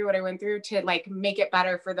I went through what I went through to like make it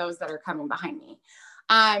better for those that are coming behind me.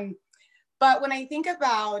 But when I think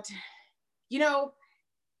about,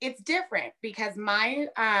 it's different, because my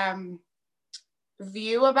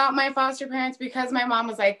view about my foster parents because my mom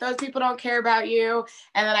was like, those people don't care about you.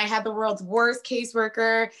 And then I had the world's worst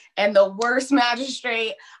caseworker and the worst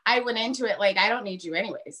magistrate. I went into it like, I don't need you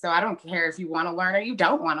anyway. So I don't care if you want to learn or you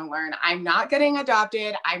don't want to learn. I'm not getting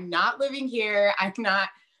adopted. I'm not living here.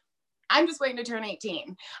 I'm just waiting to turn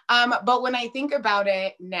 18. But when I think about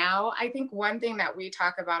it now, I think one thing that we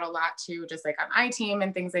talk about a lot too, just like on iTeam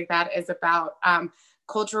and things like that, is about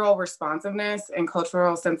cultural responsiveness and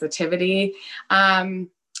cultural sensitivity.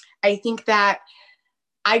 I think that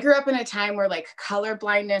I grew up in a time where like color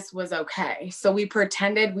blindness was okay. So we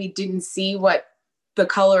pretended we didn't see what the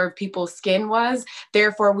color of people's skin was.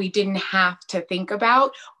 Therefore, we didn't have to think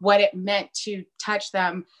about what it meant to touch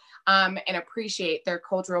them and appreciate their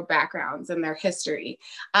cultural backgrounds and their history.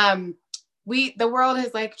 The world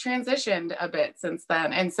has like transitioned a bit since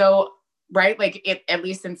then. And so, right, like at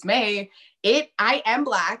least since May, I am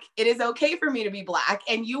Black. It is okay for me to be Black,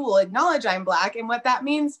 and you will acknowledge I'm Black and what that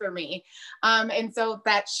means for me. And so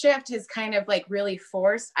that shift has kind of like really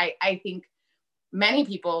forced, I think, many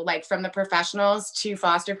people, like from the professionals to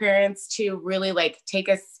foster parents, to really like take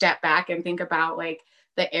a step back and think about like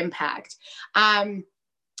the impact.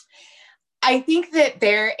 I think that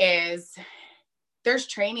there's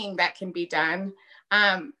training that can be done.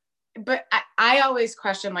 But I always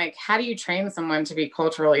question, like, how do you train someone to be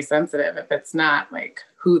culturally sensitive if it's not like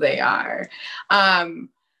who they are? I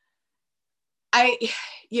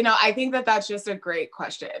think that that's just a great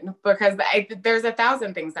question, because there's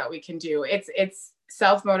 1,000 things that we can do. It's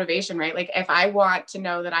self-motivation, right? Like if I want to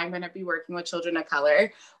know that I'm going to be working with children of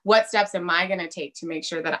color, what steps am I going to take to make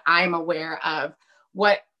sure that I'm aware of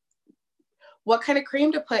what kind of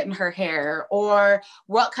cream to put in her hair, or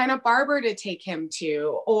what kind of barber to take him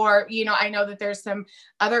to? Or, I know that there's some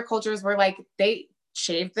other cultures where like they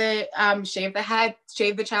shave the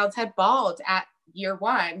child's head bald at year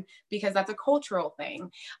 1, because that's a cultural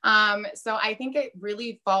thing. So I think it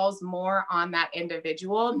really falls more on that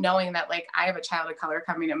individual, knowing that like I have a child of color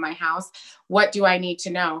coming in my house. What do I need to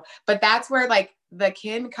know? But that's where like the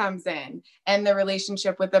kin comes in and the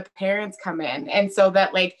relationship with the parents come in. And so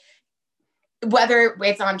that like, whether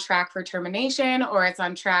it's on track for termination or it's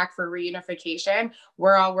on track for reunification,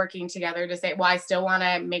 we're all working together to say, well, I still want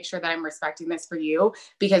to make sure that I'm respecting this for you,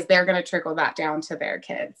 because they're going to trickle that down to their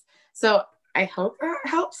kids. So I hope that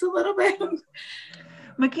helps a little bit.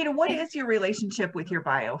 Makita, what is your relationship with your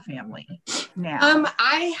bio family now?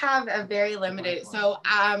 I have a very limited,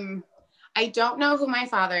 I don't know who my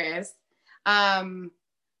father is.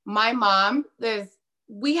 My mom,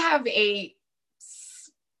 we have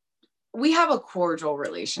a cordial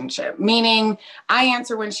relationship, meaning I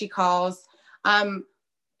answer when she calls.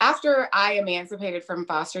 After I emancipated from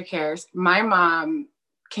foster care, my mom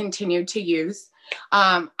continued to use.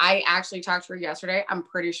 I actually talked to her yesterday. I'm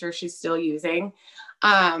pretty sure she's still using.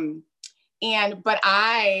 But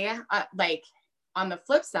I, on the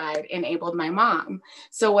flip side, enabled my mom.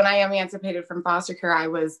 So when I emancipated from foster care,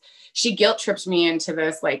 she guilt tripped me into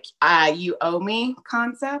this, you owe me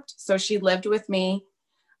concept. So she lived with me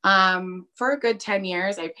for a good 10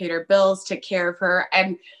 years. I paid her bills, took care of her,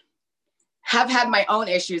 and have had my own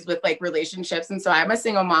issues with relationships. And so I'm a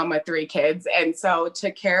single mom with 3 kids. And so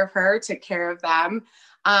took care of her, took care of them.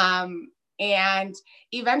 And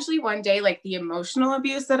eventually one day, the emotional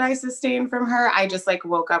abuse that I sustained from her, I just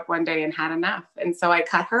woke up one day and had enough. And so I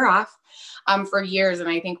cut her off for years. And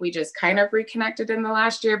I think we just kind of reconnected in the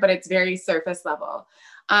last year, but it's very surface level.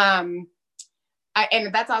 And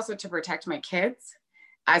that's also to protect my kids.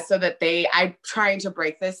 So that I'm trying to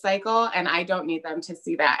break this cycle, and I don't need them to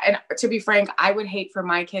see that. And to be frank, I would hate for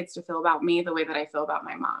my kids to feel about me the way that I feel about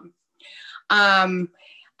my mom.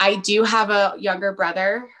 I do have a younger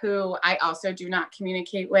brother who I also do not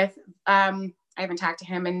communicate with. I haven't talked to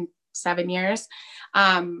him in 7 years.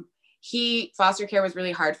 Foster care was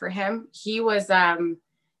really hard for him. He was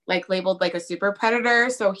labeled a super predator.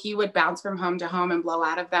 So he would bounce from home to home and blow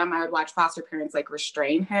out of them. I would watch foster parents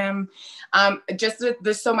restrain him. Just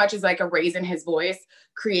this so much as a raise in his voice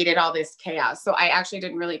created all this chaos. So I actually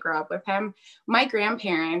didn't really grow up with him. My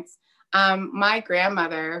grandparents, my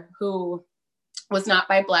grandmother, who was not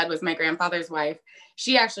by blood, was my grandfather's wife.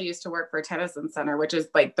 She actually used to work for Tennyson Center, which is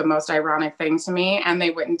the most ironic thing to me. And they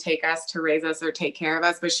wouldn't take us to raise us or take care of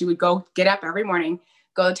us, but she would get up every morning,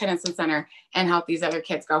 go to Tennyson Center and help these other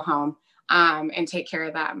kids go home and take care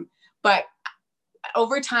of them. But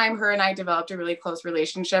over time, her and I developed a really close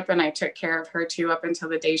relationship, and I took care of her too up until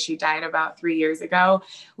the day she died about 3 years ago.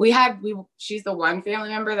 She's the one family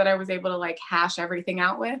member that I was able to hash everything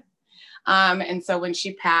out with. And so when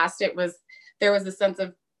she passed, there was a sense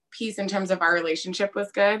of peace in terms of our relationship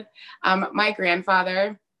was good. My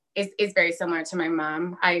grandfather, is very similar to my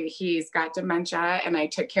mom. He's got dementia, and I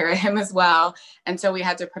took care of him as well. And so we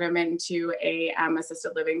had to put him into a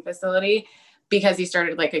assisted living facility because he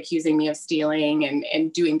started like accusing me of stealing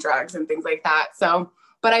and doing drugs and things like that. So,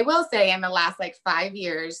 but I will say in the last like 5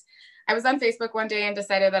 years, I was on Facebook one day and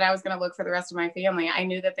decided that I was going to look for the rest of my family. I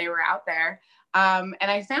knew that they were out there. And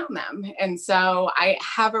I found them. And so I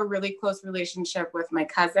have a really close relationship with my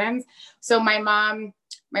cousins. So my mom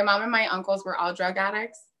and my uncles were all drug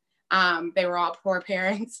addicts. They were all poor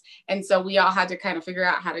parents. And so we all had to kind of figure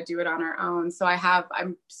out how to do it on our own. So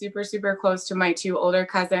I'm super, super close to my 2 older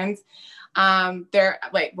cousins.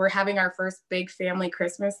 We're having our first big family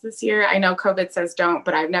Christmas this year. I know COVID says don't,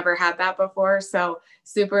 but I've never had that before. So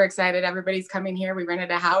super excited. Everybody's coming here. We rented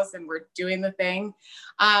a house and we're doing the thing.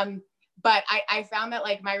 But I found that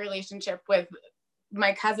like my relationship with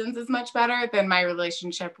my cousins is much better than my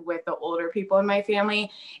relationship with the older people in my family.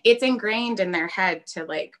 It's ingrained in their head to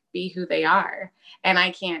like be who they are. And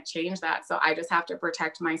I can't change that. So I just have to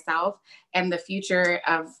protect myself and the future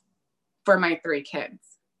for my 3 kids.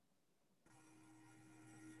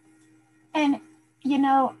 And, you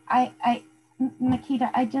know,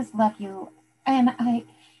 Nikita, I just love you. And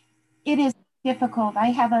it is difficult.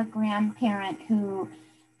 I have a grandparent who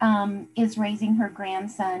is raising her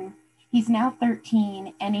grandson. He's now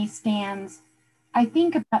 13 and he stands, I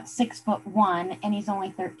think, about 6'1", and he's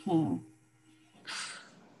only 13.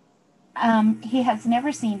 He has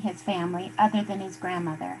never seen his family other than his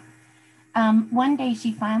grandmother. One day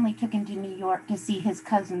she finally took him to New York to see his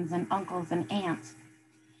cousins and uncles and aunts.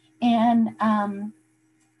 And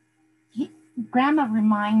Grandma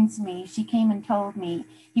reminds me, she came and told me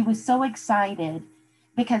he was so excited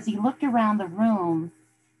because he looked around the room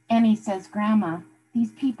and he says, "Grandma,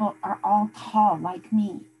 these people are all tall like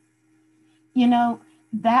me." You know,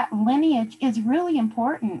 that lineage is really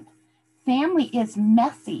important. Family is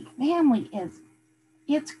messy. It's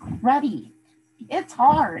cruddy. It's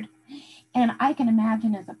hard. And I can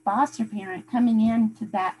imagine as a foster parent coming into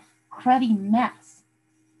that cruddy mess,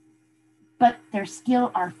 but they're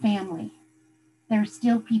still our family. They're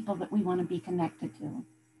still people that we want to be connected to.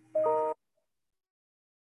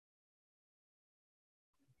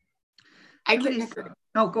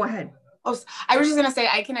 Oh, go ahead. Oh, I was just going to say,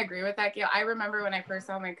 I can agree with that, Gail. I remember when I first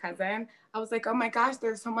saw my cousin, I was like, oh my gosh,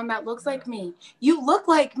 there's someone that looks like me. You look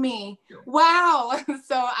like me. Wow.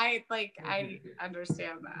 So I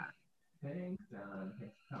understand that.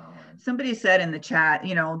 Somebody said in the chat,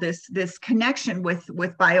 you know, this connection with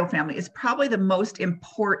biofamily is probably the most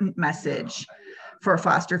important message for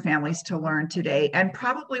foster families to learn today, and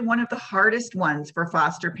probably one of the hardest ones for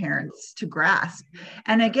foster parents to grasp.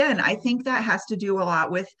 And again, I think that has to do a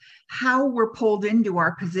lot with how we're pulled into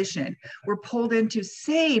our position. We're pulled in to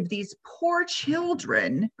save these poor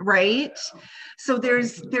children, right? So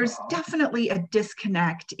there's definitely a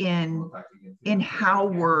disconnect in how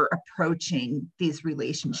we're approaching these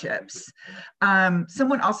relationships.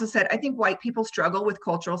 Someone also said, I think white people struggle with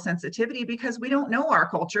cultural sensitivity because we don't know our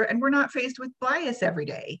culture and we're not faced with bias every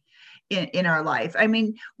day in our life. I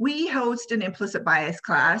mean, we host an implicit bias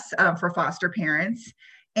class for foster parents,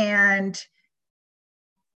 and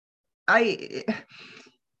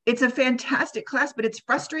it's a fantastic class, but it's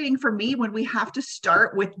frustrating for me when we have to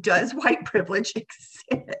start with, does white privilege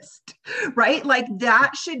exist, right? Like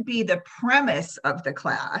that should be the premise of the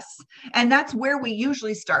class. And that's where we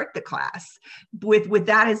usually start the class, with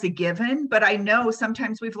that as a given. But I know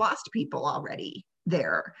sometimes we've lost people already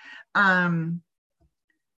there.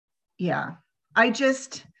 Yeah,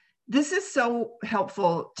 this is so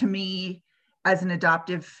helpful to me as an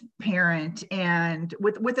adoptive parent, and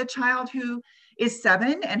with a child who is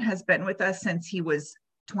 7 and has been with us since he was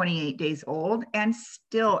 28 days old and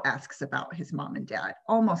still asks about his mom and dad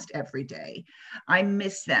almost every day. I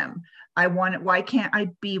miss them. Why can't I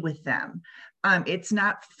be with them? It's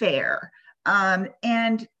not fair.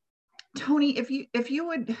 And Tony, if you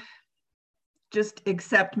would just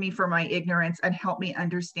accept me for my ignorance and help me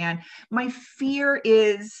understand, my fear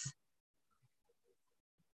is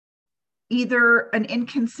either an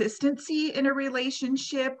inconsistency in a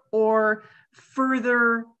relationship or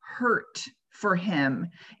further hurt for him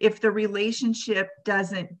if the relationship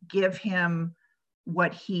doesn't give him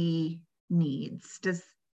what he needs. Do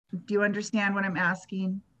you understand what I'm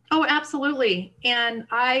asking? Oh, absolutely. And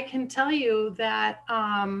I can tell you that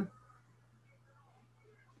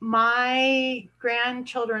my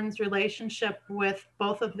grandchildren's relationship with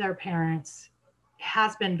both of their parents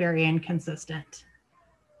has been very inconsistent.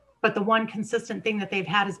 But the one consistent thing that they've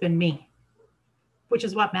had has been me, which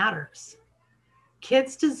is what matters.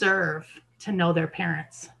 Kids deserve to know their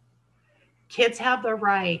parents. kids have the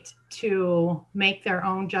right to make their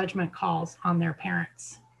own judgment calls on their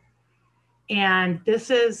parents. And this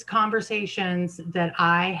is conversations that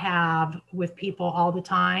I have with people all the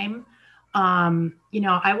time.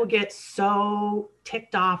 I will get so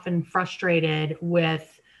ticked off and frustrated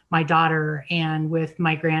with my daughter and with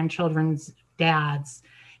my grandchildren's dads.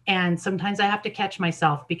 And sometimes I have to catch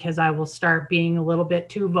myself because I will start being a little bit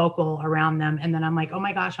too vocal around them. And then I'm like, oh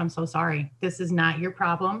my gosh, I'm so sorry. This is not your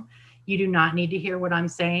problem. You do not need to hear what I'm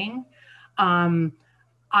saying.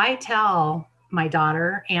 I tell my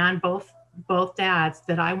daughter and both dads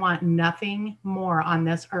that I want nothing more on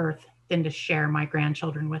this earth than to share my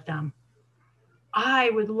grandchildren with them. I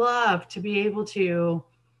would love to be able to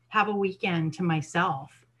have a weekend to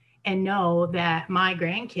myself and know that my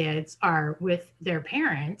grandkids are with their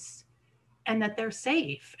parents and that they're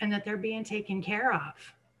safe and that they're being taken care of.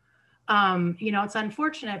 It's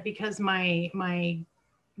unfortunate because my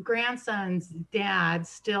grandson's dad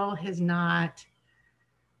still has not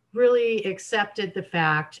really accepted the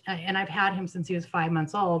fact, and I've had him since he was 5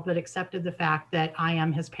 months old, but accepted the fact that I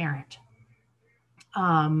am his parent.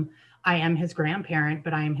 I am his grandparent,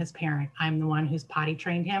 but I am his parent. I'm the one who's potty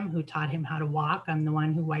trained him, who taught him how to walk. I'm the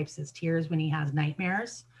one who wipes his tears when he has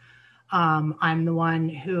nightmares. I'm the one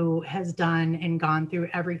who has done and gone through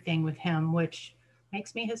everything with him, which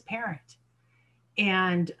makes me his parent.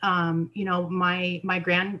 And, my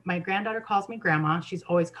granddaughter calls me grandma. She's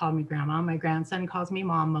always called me grandma. My grandson calls me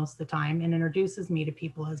mom most of the time and introduces me to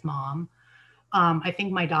people as mom. I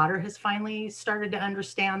think my daughter has finally started to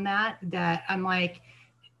understand that I'm like,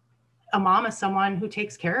 a mom is someone who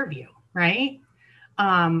takes care of you, right?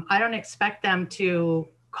 I don't expect them to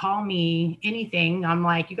call me anything. I'm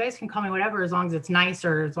like, you guys can call me whatever, as long as it's nice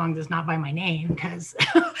or as long as it's not by my name, because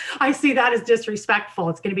I see that as disrespectful.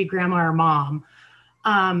 It's going to be grandma or mom.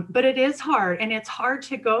 But it is hard, and it's hard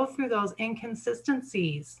to go through those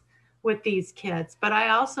inconsistencies with these kids. But I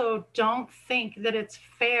also don't think that it's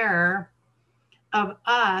fair of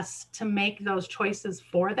us to make those choices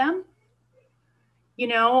for them.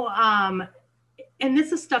 And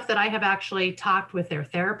this is stuff that I have actually talked with their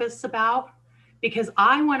therapists about, because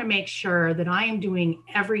I want to make sure that I am doing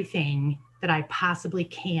everything that I possibly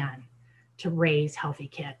can to raise healthy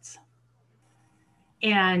kids.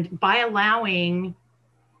 And by allowing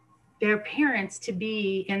their parents to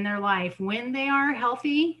be in their life when they are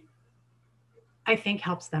healthy, I think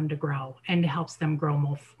helps them to grow and helps them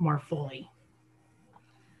grow more fully.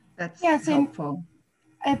 That's helpful.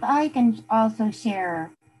 If I can also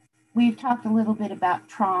share, we've talked a little bit about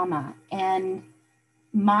trauma, and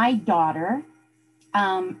my daughter,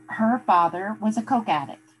 her father was a coke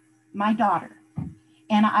addict, my daughter,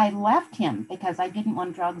 and I left him because I didn't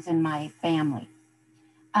want drugs in my family.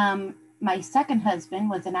 My second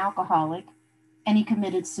husband was an alcoholic, and he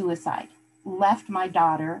committed suicide, left my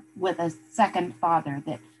daughter with a second father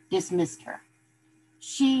that dismissed her.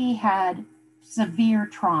 She had severe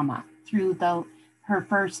trauma through her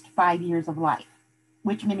first 5 years of life,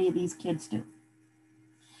 which many of these kids do.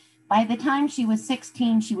 By the time she was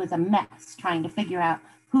 16, she was a mess trying to figure out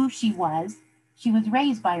who she was. She was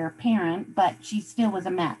raised by her parent, but she still was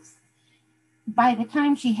a mess. By the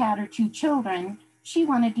time she had her 2 children, she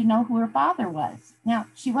wanted to know who her father was. Now,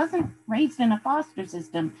 she wasn't raised in a foster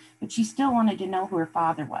system, but she still wanted to know who her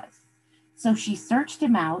father was. So she searched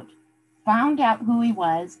him out, found out who he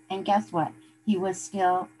was, and guess what? He was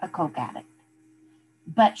still a coke addict.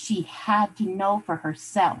 But she had to know for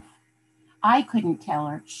herself. I couldn't tell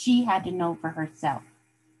her. She had to know for herself.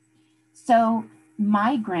 So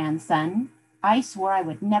my grandson, I swore I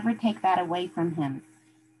would never take that away from him.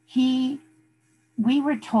 We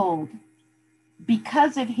were told,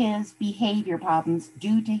 because of his behavior problems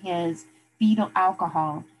due to his fetal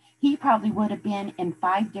alcohol, he probably would have been in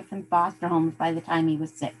 5 different foster homes by the time he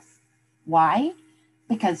was 6. Why?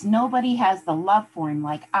 Because nobody has the love for him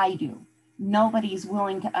like I do. Nobody's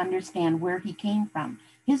willing to understand where he came from.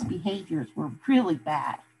 His behaviors were really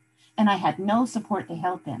bad, and I had no support to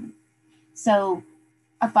help him. So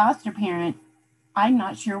a foster parent, I'm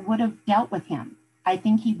not sure, would have dealt with him. I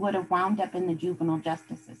think he would have wound up in the juvenile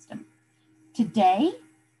justice system. Today,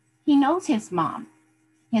 he knows his mom.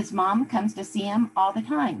 His mom comes to see him all the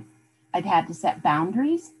time. I've had to set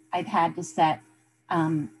boundaries. I've had to set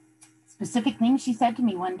specific things. She said to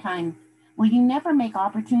me one time, "Well, you never make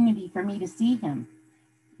opportunity for me to see him.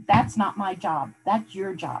 That's not my job. That's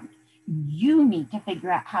your job. You need to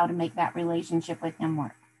figure out how to make that relationship with him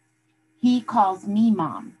work." He calls me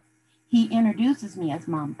mom. He introduces me as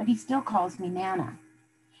mom, but he still calls me Nana.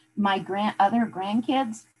 My other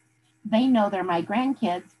grandkids, they know they're my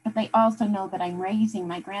grandkids, but they also know that I'm raising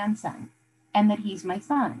my grandson and that he's my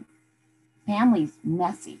son. family's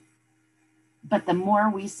messy. But the more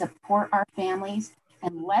we support our families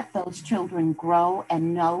and let those children grow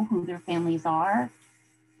and know who their families are,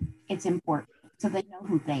 it's important so they know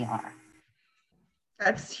who they are.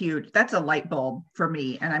 That's huge. That's a light bulb for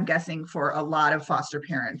me, and I'm guessing for a lot of foster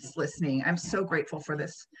parents listening. I'm so grateful for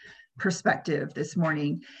this perspective this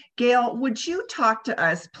morning. Gail, would you talk to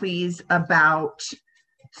us, please, about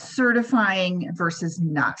certifying versus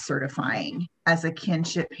not certifying as a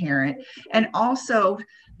kinship parent, and also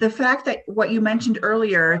the fact that what you mentioned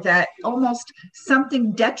earlier, that almost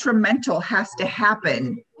something detrimental has to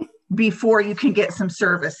happen before you can get some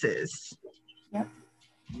services? Yep.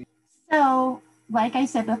 So, like I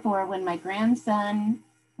said before, when my grandson,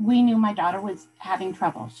 we knew my daughter was having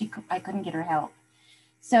trouble. I couldn't get her help.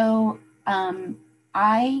 So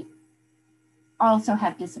I also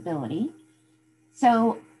have disability.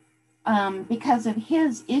 So because of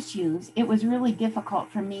his issues, it was really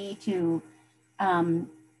difficult for me to,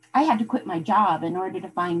 I had to quit my job in order to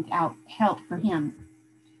find out help for him.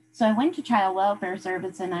 So I went to Child Welfare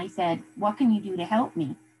Service and I said, what can you do to help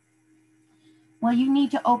me? Well, you need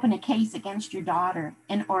to open a case against your daughter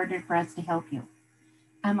in order for us to help you.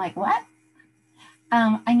 I'm like, what?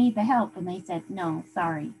 I need the help. And they said, no,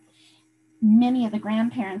 sorry. Many of the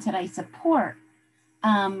grandparents that I support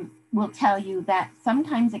will tell you that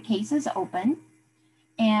sometimes a case is open.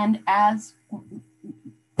 And as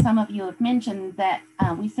some of you have mentioned, that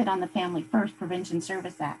we sit on the Family First Prevention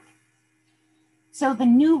Service Act. So the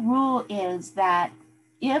new rule is that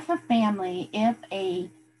if a family, if a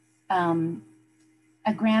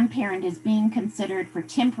grandparent is being considered for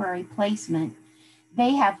temporary placement,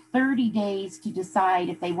 they have 30 days to decide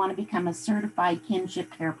if they want to become a certified kinship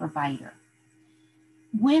care provider.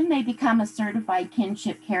 When they become a certified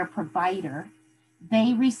kinship care provider,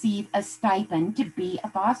 they receive a stipend to be a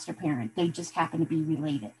foster parent. They just happen to be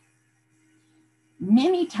related.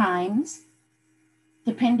 Many times,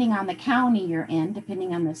 depending on the county you're in,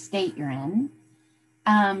 depending on the state you're in,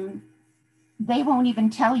 they won't even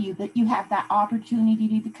tell you that you have that opportunity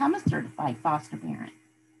to become a certified foster parent.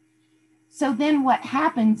 So then what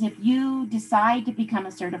happens if you decide to become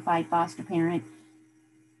a certified foster parent,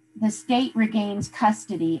 the state regains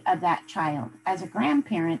custody of that child. As a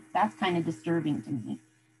grandparent, that's kind of disturbing to me.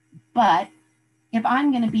 But if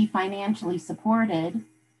I'm going to be financially supported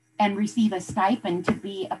and receive a stipend to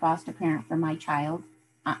be a foster parent for my child,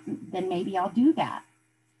 then maybe I'll do that.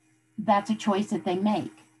 That's a choice that they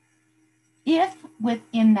make. If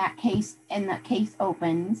within that case, and that case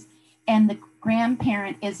opens, and the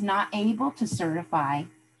grandparent is not able to certify,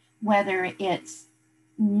 whether it's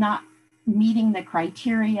not meeting the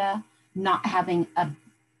criteria, not having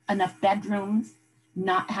enough bedrooms,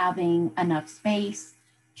 not having enough space,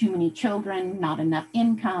 too many children, not enough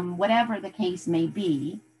income, whatever the case may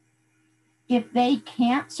be, if they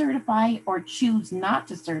can't certify or choose not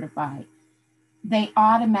to certify, they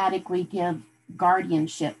automatically give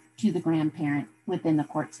guardianship to the grandparent within the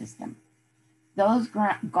court system. Those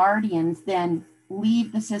guardians then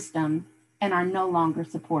leave the system and are no longer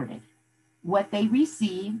supported. What they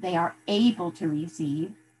receive, they are able to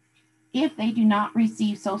receive. If they do not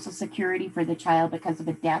receive Social Security for the child because of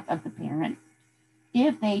a death of the parent,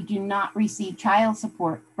 if they do not receive child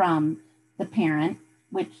support from the parent,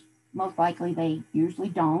 which most likely they usually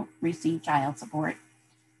don't receive child support,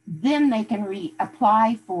 then they can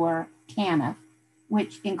reapply for TANF,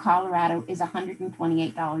 which in Colorado is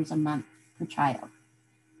 $128 a month per child.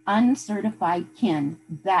 Uncertified kin,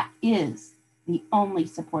 that is the only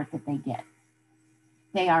support that they get.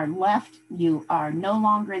 They are left, you are no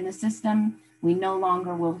longer in the system, we no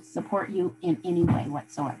longer will support you in any way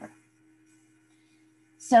whatsoever.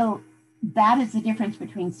 So that is the difference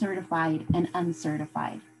between certified and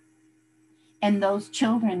uncertified. And those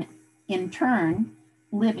children, in turn,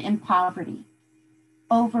 live in poverty.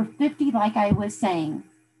 Over 50, like I was saying,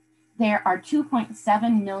 there are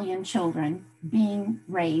 2.7 million children being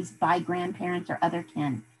raised by grandparents or other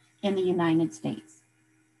kin in the United States.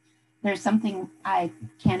 There's something, I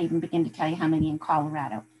can't even begin to tell you how many in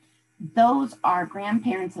Colorado. Those are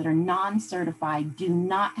grandparents that are non-certified, do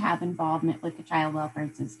not have involvement with the child welfare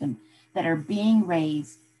system, that are being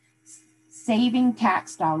raised, saving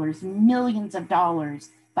tax dollars, millions of dollars,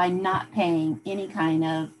 by not paying any kind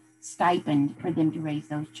of stipend for them to raise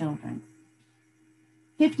those children.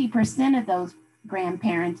 50% of those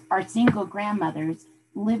grandparents are single grandmothers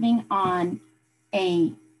living on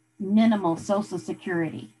a minimal Social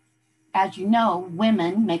Security. As you know,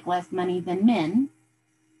 women make less money than men.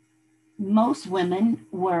 Most women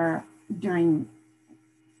were, during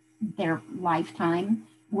their lifetime,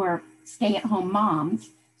 were stay-at-home moms,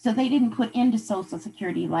 so they didn't put into Social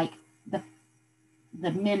Security like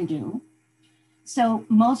the men do. So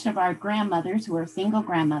most of our grandmothers who are single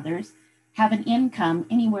grandmothers have an income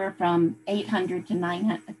anywhere from $800 to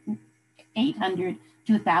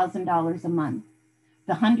 $1,000 a month.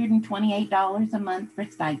 The $128 a month for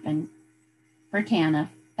stipend for TANF,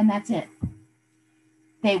 and that's it.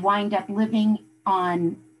 They wind up living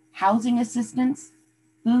on housing assistance,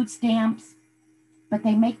 food stamps, but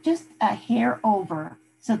they make just a hair over,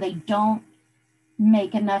 so they don't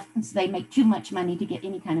make enough, so they make too much money to get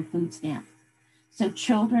any kind of food stamp. So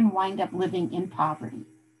children wind up living in poverty.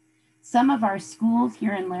 Some of our schools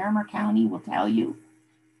here in Larimer County will tell you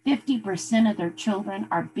 50% of their children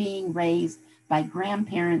are being raised by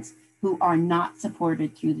grandparents who are not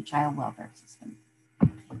supported through the child welfare system.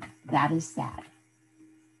 That is sad.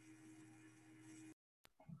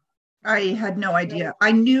 I had no idea.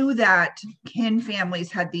 I knew that kin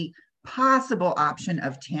families had the possible option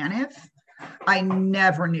of TANF. I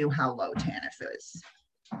never knew how low TANF is.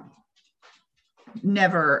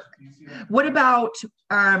 Never. What about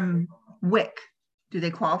WIC? Do they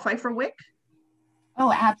qualify for WIC?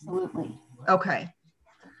 Oh, absolutely. Okay.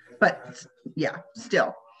 But yeah,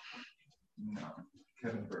 still.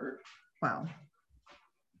 Wow.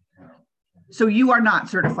 So you are not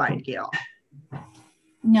certified, Gail?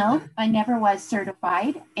 No, I never was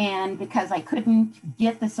certified. And because I couldn't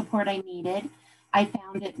get the support I needed, I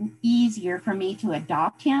found it easier for me to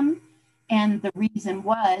adopt him. And the reason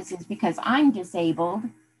is because I'm disabled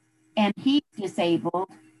and he's disabled.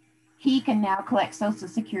 He can now collect Social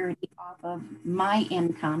Security off of my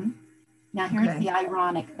income. Now, here's the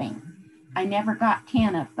ironic thing. I never got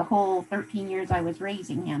TANF the whole 13 years I was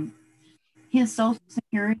raising him. His Social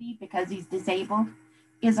Security, because he's disabled,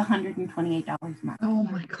 is $128 a month. Oh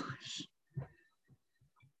my gosh.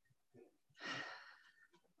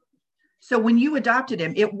 So when you adopted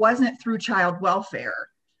him, it wasn't through child welfare.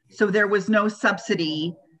 So there was no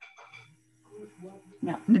subsidy,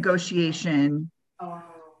 no negotiation.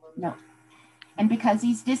 No. And because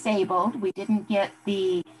he's disabled, we didn't get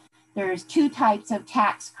there's two types of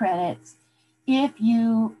tax credits. If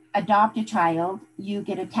you adopt a child, you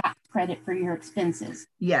get a tax credit for your expenses.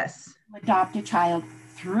 Yes. Adopt a child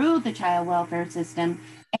through the child welfare system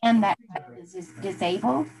and that child is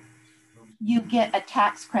disabled, you get a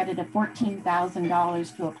tax credit of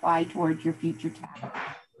 $14,000 to apply towards your future tax.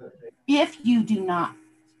 If you do not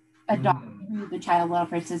adopt through the child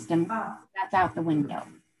welfare system, that's out the window.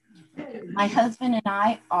 My husband and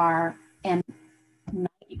I are, and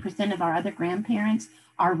 90% of our other grandparents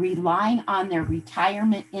are relying on their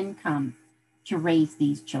retirement income to raise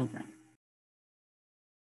these children.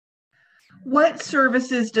 What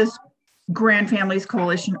services does Grand Families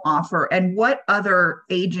Coalition offer, and what other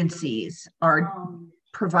agencies are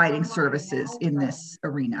providing services in this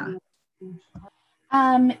arena?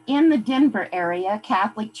 In the Denver area,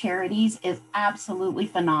 Catholic Charities is absolutely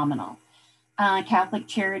phenomenal. Catholic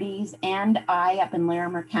Charities and I up in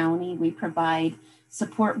Larimer County, we provide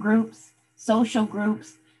support groups, social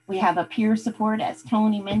groups. We have a peer support, as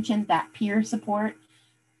Tony mentioned, that peer support.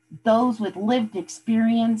 Those with lived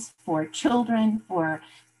experience for children, for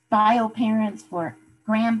bio parents, for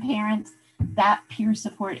grandparents, that peer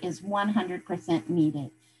support is 100%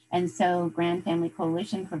 needed. And so Grand Family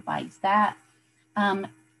Coalition provides that.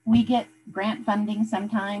 We get grant funding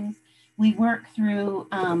sometimes. We work through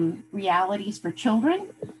Realities for Children,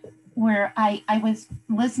 where I was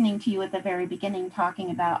listening to you at the very beginning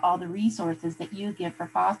talking about all the resources that you give for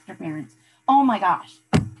foster parents. Oh my gosh,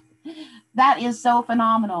 that is so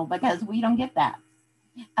phenomenal because we don't get that.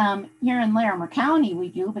 Here in Larimer County, we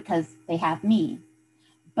do because they have me.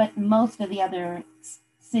 But most of the other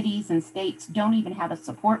cities and states don't even have a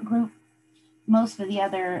support group. Most of the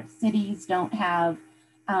other cities don't have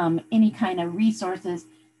any kind of resources.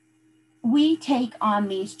 We take on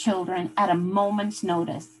these children at a moment's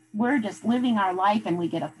notice. We're just living our life and we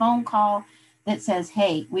get a phone call that says,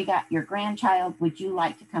 hey, we got your grandchild. Would you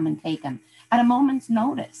like to come and take them? At a moment's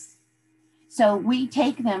notice. So we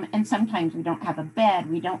take them, and sometimes we don't have a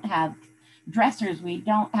bed. We don't have dressers. We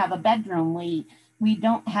don't have a bedroom. We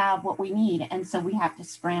don't have what we need. And so we have to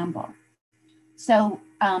scramble. So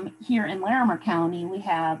here in Larimer County, we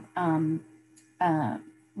have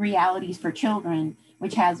Realities for Children,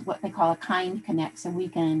 which has what they call a Kind Connect. So we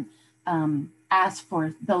can ask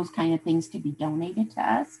for those kind of things to be donated to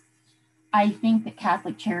us. I think that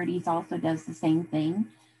Catholic Charities also does the same thing.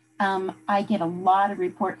 I get a lot of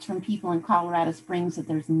reports from people in Colorado Springs that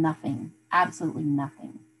there's nothing, absolutely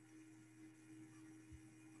nothing.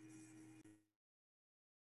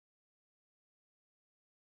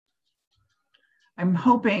 I'm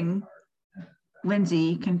hoping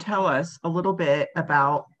Lindsay can tell us a little bit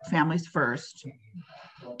about Families First,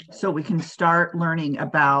 so we can start learning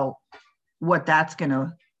about what that's going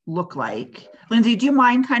to look like. Lindsay, do you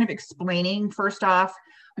mind kind of explaining first off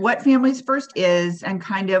what Families First is and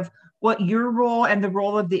kind of what your role and the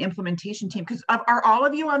role of the implementation team, because are all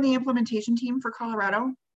of you on the implementation team for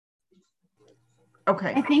Colorado?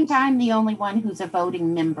 Okay. I think I'm the only one who's a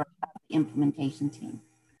voting member of the implementation team.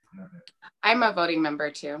 I'm a voting member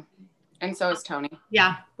too. And so is Tony.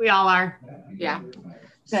 Yeah, we all are. Yeah. Good.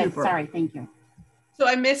 Super. Sorry, thank you. So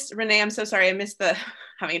I missed, Renee, I'm so sorry. I missed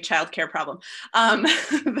having a childcare problem.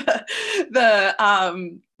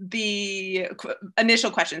 The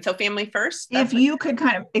initial question. So Family First. If you could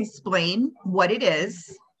kind of explain what it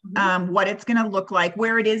is, what it's going to look like,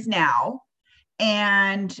 where it is now,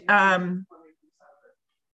 and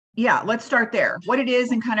yeah, let's start there. What it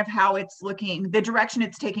is and kind of how it's looking, the direction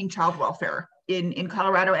it's taking child welfare in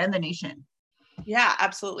Colorado and the nation. Yeah,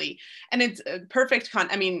 absolutely. And it's a perfect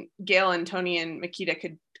I mean, Gail and Tony and Makita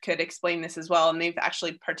could explain this as well. And they've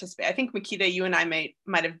actually participated. I think Makita, you and I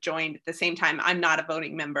might have joined at the same time. I'm not a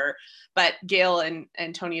voting member, but Gail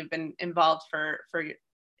and Tony have been involved for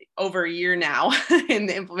over a year now in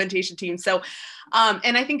the implementation team. So,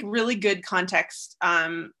 and I think really good context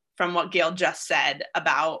from what Gail just said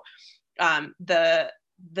about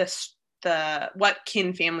what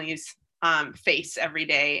kin families face every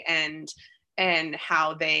day and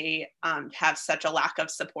how they have such a lack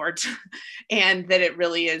of support and that it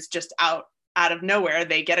really is just out of nowhere.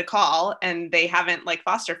 They get a call and they haven't, like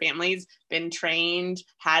foster families, been trained,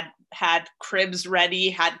 had cribs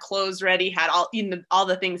ready, had clothes ready, had all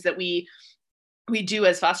the things that we do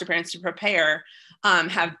as foster parents to prepare.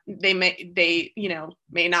 They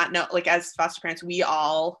may not know, like as foster parents, we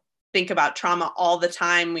all think about trauma all the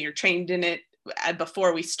time. We are trained in it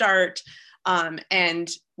before we start. And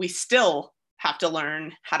we still have to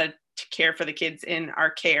learn how to care for the kids in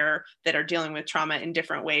our care that are dealing with trauma in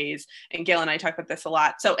different ways. And Gail and I talk about this a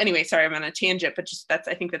lot. So anyway, sorry, I'm on a tangent, but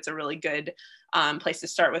I think that's a really good place to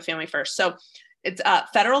start with Family First. So it's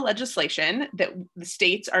federal legislation that the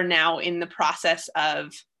states are now in the process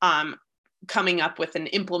of coming up with an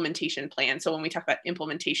implementation plan. So when we talk about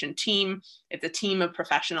implementation team, it's a team of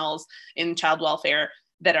professionals in child welfare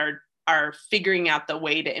that are figuring out the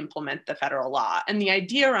way to implement the federal law. And the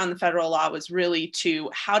idea around the federal law was really to,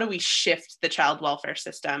 how do we shift the child welfare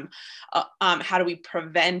system? How do we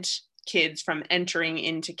prevent kids from entering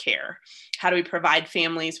into care? How do we provide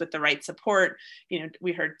families with the right support?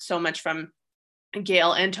 We heard so much from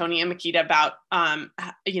Gail and Tony and Makita about,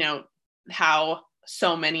 how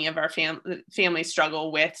so many of our families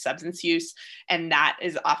struggle with substance use. And that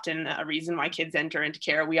is often a reason why kids enter into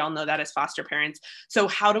care. We all know that as foster parents. So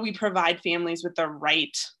how do we provide families with the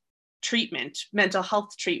right treatment, mental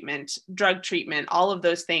health treatment, drug treatment, all of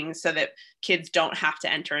those things so that kids don't have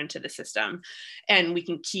to enter into the system and we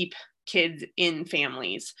can keep kids in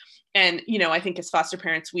families? And, I think as foster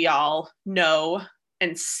parents, we all know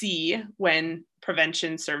and see when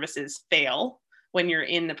prevention services fail, when you're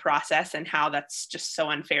in the process, and how that's just so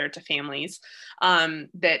unfair to families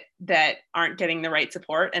that aren't getting the right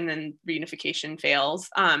support, and then reunification fails.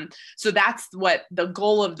 So that's what the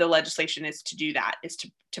goal of the legislation is, to do that, is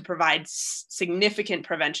to provide significant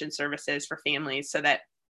prevention services for families so that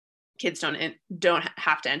kids don't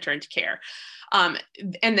have to enter into care. And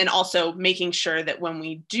then also making sure that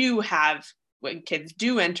when kids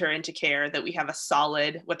do enter into care, that we have a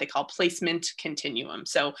solid, what they call placement continuum.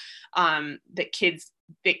 So that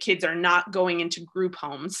kids are not going into group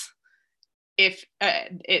homes if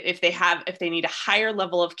they need a higher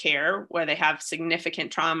level of care, where they have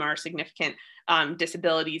significant trauma or significant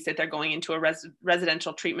disabilities, that they're going into a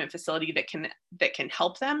residential treatment facility that can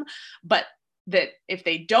help them. But that if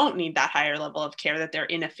they don't need that higher level of care, that they're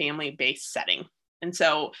in a family-based setting. And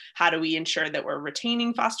so how do we ensure that we're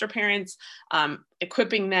retaining foster parents,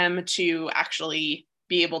 equipping them to actually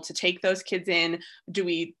be able to take those kids in? Do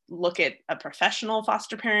we look at a professional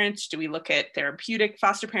foster parent? Do we look at therapeutic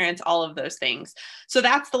foster parents? All of those things. So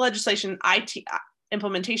that's the legislation.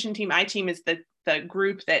 Implementation team, I-team is the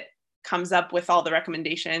group that comes up with all the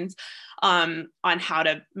recommendations on how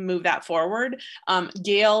to move that forward.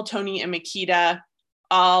 Gail, Tony, and Makita,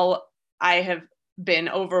 I have been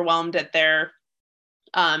overwhelmed at their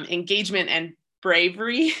engagement and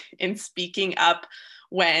bravery in speaking up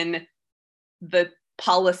when the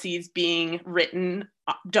policies being written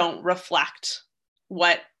don't reflect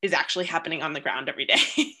what is actually happening on the ground every day.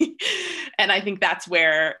 And I think that's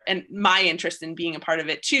where, and my interest in being a part of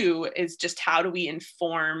it too, is just how do we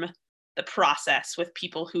inform the process with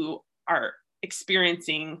people who are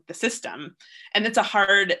experiencing the system. And it's a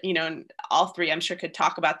hard, all three I'm sure could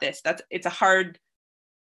talk about this. It's a hard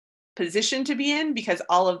position to be in, because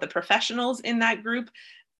all of the professionals in that group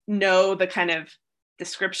know the kind of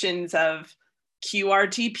descriptions of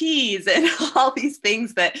QRTPs and all these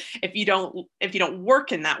things that if you don't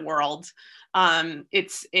work in that world,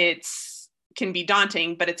 it's can be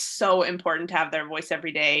daunting, but it's so important to have their voice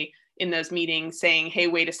every day in those meetings saying, hey,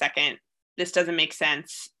 wait a second, this doesn't make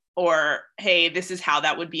sense. Or, hey, this is how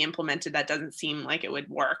that would be implemented. That doesn't seem like it would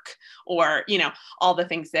work. Or, all the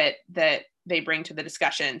things that they bring to the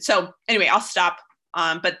discussion. So anyway, I'll stop,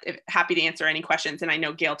 but happy to answer any questions. And I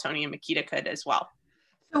know Gail, Tony, and Makita could as well.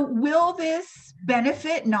 So will this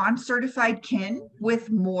benefit non-certified kin with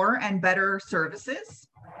more and better services?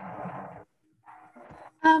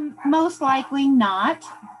 Most likely not,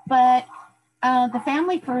 but the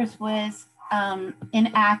Family First was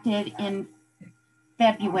enacted in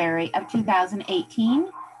February of 2018.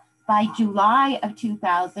 By July of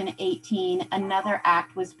 2018, another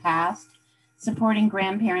act was passed supporting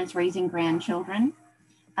grandparents raising grandchildren.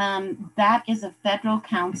 That is a federal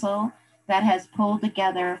council that has pulled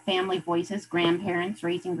together family voices, grandparents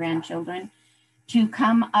raising grandchildren, to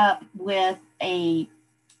come up with a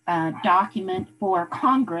document for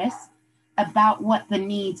Congress about what the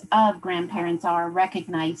needs of grandparents are,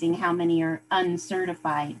 recognizing how many are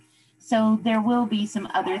uncertified. So there will be some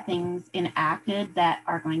other things enacted that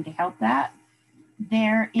are going to help that.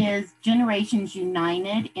 There is Generations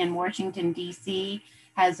United in Washington, D.C.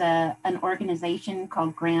 has an organization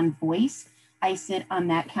called Grand Voice. I sit on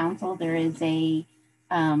that council. There is a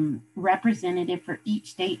representative for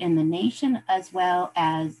each state in the nation, as well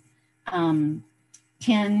as 10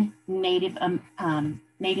 Native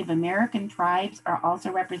American tribes are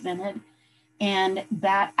also represented. And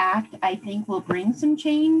that act, I think, will bring some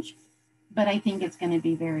change, but I think it's going to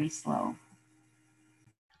be very slow.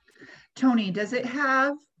 Tony, does it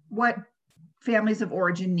have what families of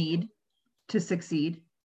origin need to succeed?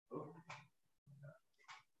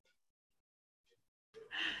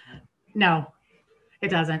 No, it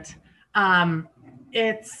doesn't.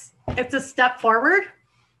 It's a step forward.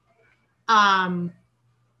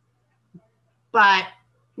 But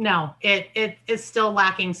no, it is still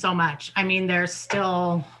lacking so much. I mean, there's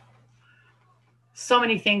still so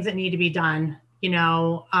many things that need to be done,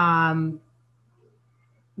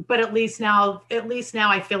 but at least now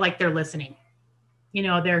I feel like they're listening.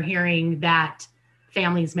 They're hearing that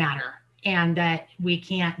families matter and that we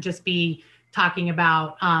can't just be talking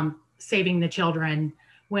about saving the children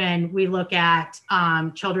when we look at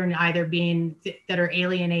children either that are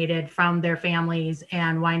alienated from their families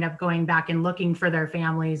and wind up going back and looking for their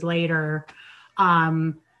families later.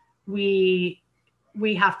 We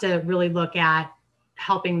have to really look at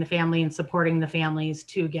helping the family and supporting the families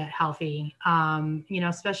to get healthy,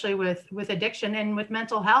 especially with addiction and with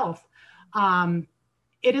mental health.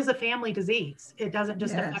 It is a family disease. It doesn't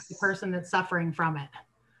just affect the person that's suffering from it.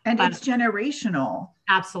 And it's generational.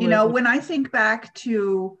 Absolutely. When I think back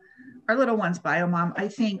to our little one's bio mom, I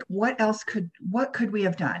think, what could we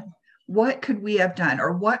have done? What could we have done?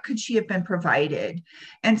 Or what could she have been provided?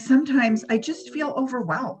 And sometimes I just feel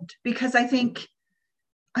overwhelmed because I think,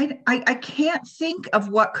 I can't think of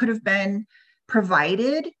what could have been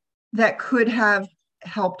provided that could have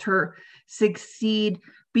helped her succeed,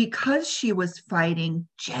 because she was fighting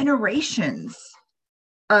generations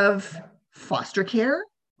of foster care,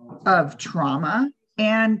 of trauma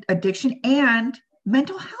and addiction and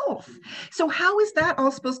mental health. So how is that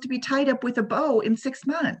all supposed to be tied up with a bow in 6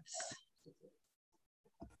 months?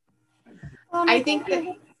 I think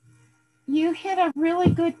that you hit a really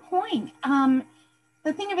good point.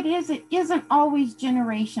 The thing of it isn't always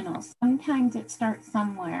generational. Sometimes it starts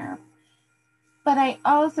somewhere. But I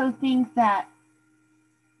also think that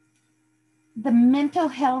the mental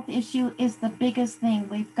health issue is the biggest thing.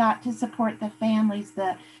 We've got to support the families,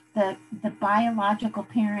 the biological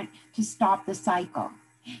parent, to stop the cycle.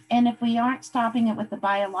 And if we aren't stopping it with the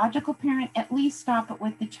biological parent, at least stop it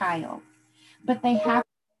with the child. But they have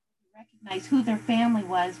to recognize who their family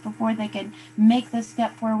was before they can make the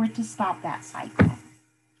step forward to stop that cycle.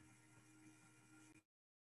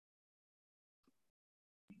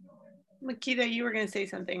 Makita, you were going to say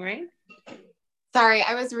something, right? Sorry,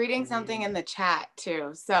 I was reading something in the chat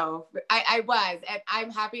too. So I was, and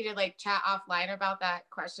I'm happy to chat offline about that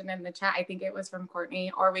question in the chat. I think it was from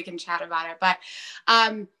Courtney, or we can chat about it. But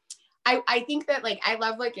I think that I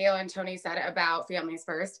love what Gail and Tony said about Families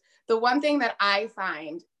First. The one thing that I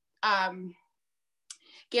find,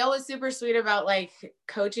 Gail was super sweet about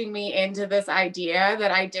coaching me into this idea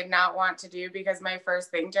that I did not want to do, because my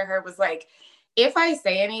first thing to her was if I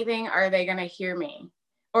say anything, are they going to hear me?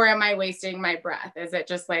 Or am I wasting my breath? Is it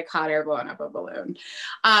just like hot air blowing up a balloon?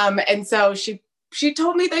 And so she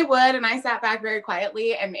told me they would, and I sat back very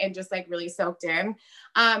quietly and just like really soaked in.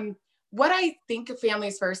 What I think of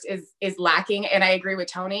Families First is lacking, and I agree with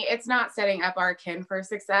Tony, it's not setting up our kin for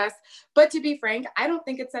success. But to be frank, I don't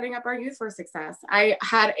think it's setting up our youth for success. I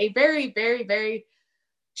had a very, very, very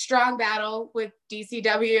strong battle with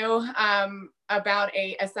DCW about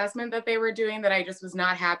a assessment that they were doing that I just was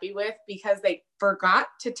not happy with, because they forgot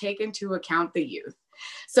to take into account the youth.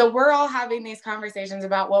 So we're all having these conversations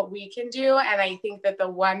about what we can do. And I think that the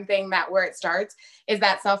one thing that where it starts is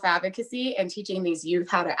that self-advocacy and teaching these youth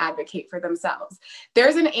how to advocate for themselves.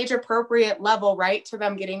 There's an age appropriate level, right, to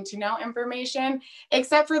them getting to know information,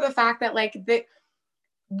 except for the fact that like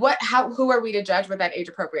who are we to judge what that age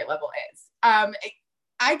appropriate level is?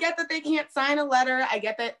 I get that they can't sign a letter. I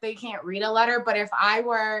get that they can't read a letter, but if I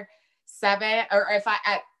were 7 or if I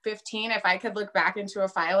at 15, if I could look back into a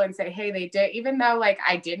file and say, hey, they did, even though like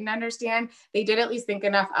I didn't understand, they did at least think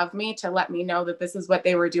enough of me to let me know that this is what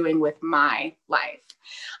they were doing with my life.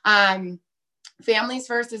 Families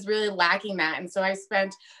First is really lacking that. And so I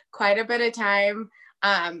spent quite a bit of time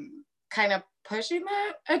kind of pushing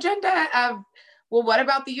that agenda of, well, what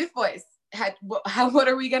about the youth voice? What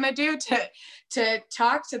are we going to do to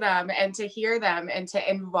talk to them and to hear them and to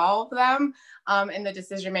involve them in the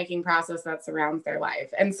decision-making process that surrounds their life?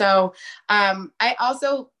 And so I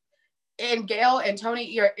also, and Gail and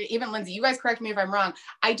Tony, even Lindsay, you guys correct me if I'm wrong.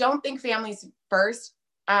 I don't think Families First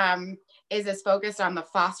is as focused on the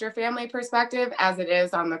foster family perspective as it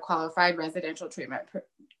is on the qualified residential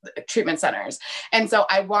treatment centers. And so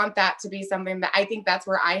I want that to be something that I think that's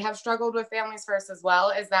where I have struggled with Families First as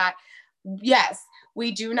well, is that yes,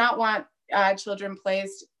 we do not want children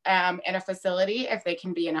placed in a facility if they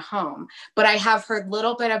can be in a home. But I have heard a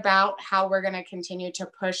little bit about how we're going to continue to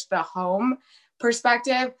push the home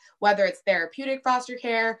perspective, whether it's therapeutic foster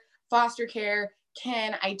care,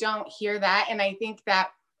 kin. I don't hear that. And I think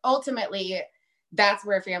that ultimately that's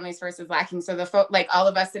where Families First is lacking. So like all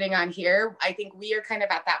of us sitting on here, I think we are kind of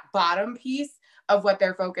at that bottom piece of what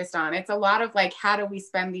they're focused on. It's a lot of like, how do we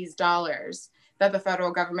spend these dollars that the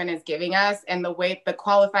federal government is giving us? And the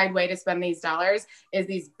qualified way to spend these dollars is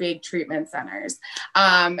these big treatment centers.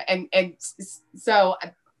 And so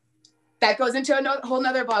that goes into a whole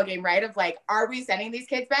nother ballgame, right? Of like, are we sending these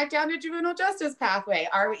kids back down to juvenile justice pathway?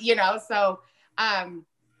 Are we,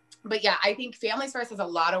 but yeah, I think Families First has a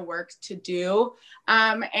lot of work to do.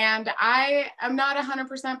 And I am not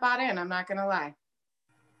 100% bought in, I'm not gonna lie.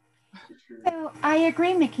 So I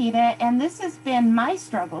agree, Makita, and this has been my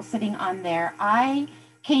struggle sitting on there. I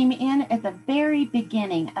came in at the very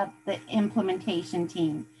beginning of the implementation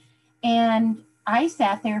team, and I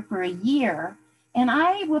sat there for a year, and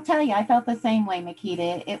I will tell you, I felt the same way,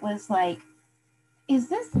 Makita. It was like, is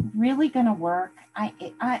this really going to work?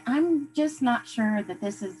 I'm just not sure that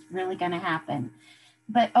this is really going to happen.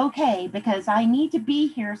 But okay, because I need to be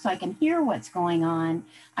here so I can hear what's going on.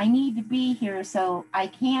 I need to be here so I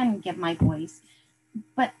can give my voice.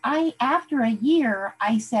 But after a year,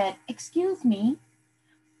 I said, excuse me,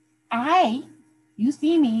 you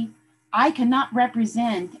see me, I cannot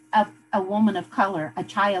represent a woman of color, a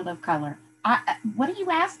child of color. What are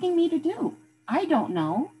you asking me to do? I don't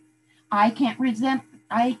know. I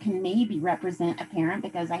can maybe represent a parent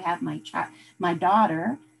because I have my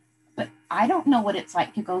daughter, but I don't know what it's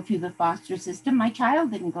like to go through the foster system. My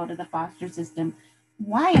child didn't go to the foster system.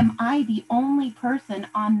 Why am I the only person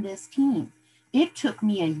on this team? It took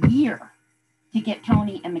me a year to get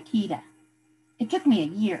Tony and Makita. It took me a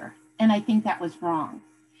year, and I think that was wrong.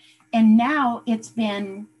 And now it's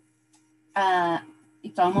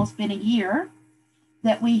almost been a year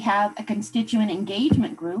that we have a constituent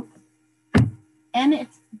engagement group, and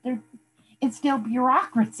it's still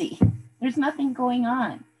bureaucracy. There's nothing going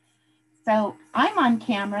on. So I'm on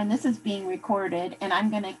camera, and this is being recorded, and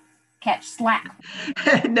I'm going to catch slack.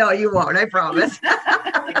 No, you won't, I promise.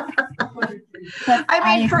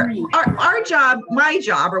 I mean, for our job, my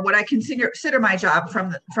job, or what I consider my job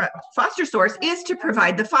from Foster Source, is to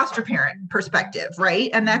provide the foster parent perspective,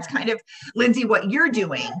 right? And that's kind of, Lindsay, what you're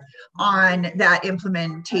doing on that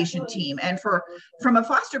implementation team. And from a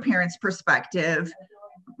foster parent's perspective,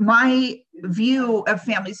 my view of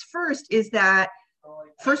Families First is that,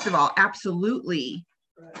 first of all, absolutely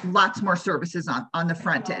lots more services on the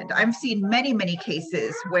front end. I've seen many, many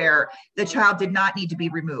cases where the child did not need to be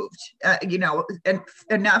removed.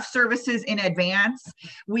 Enough services in advance,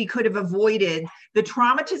 we could have avoided the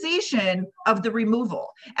traumatization of the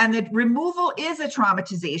removal. And the removal is a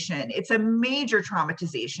traumatization. It's a major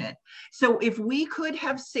traumatization. So if we could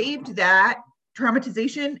have saved that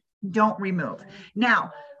traumatization, don't remove.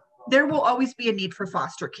 Now, there will always be a need for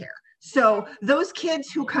foster care. So those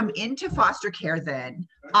kids who come into foster care then,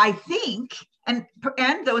 I think, and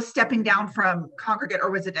those stepping down from congregate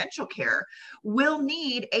or residential care will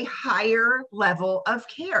need a higher level of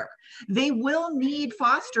care. They will need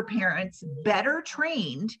foster parents better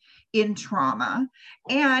trained in trauma.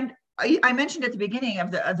 And I mentioned at the beginning of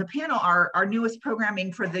the panel, our newest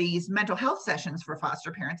programming for these mental health sessions for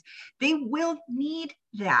foster parents. They will need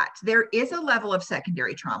that. There is a level of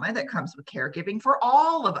secondary trauma that comes with caregiving for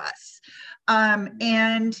all of us.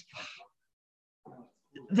 And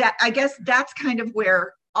that, I guess that's kind of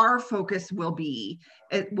where our focus will be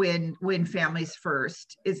when Families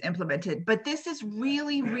First is implemented. But this is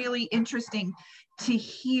really, really interesting to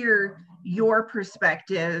hear your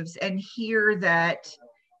perspectives and hear that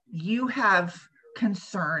you have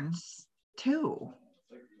concerns too.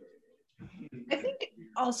 I think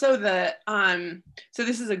also so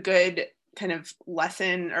this is a good kind of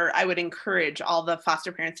lesson, or I would encourage all the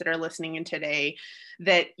foster parents that are listening in today,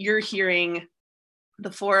 that you're hearing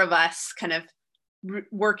the four of us kind of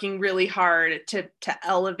working really hard to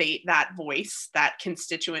elevate that voice, that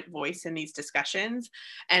constituent voice in these discussions.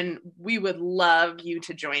 And we would love you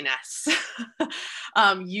to join us.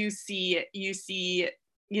 You see,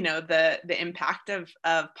 the impact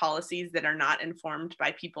of policies that are not informed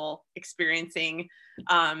by people experiencing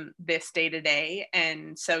this day to day.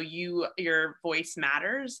 And so your voice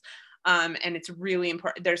matters. And it's really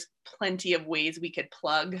important. There's plenty of ways we could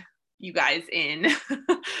plug you guys in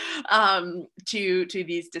to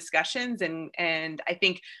these discussions. And I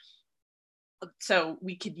think, so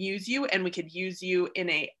we could use you, and we could use you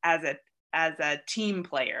as a team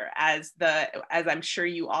player, as I'm sure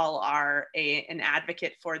you all are, an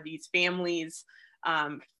advocate for these families,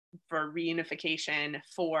 for reunification,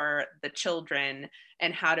 for the children.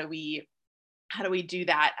 And how do we do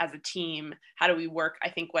that as a team? How do we work? I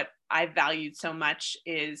think what I've valued so much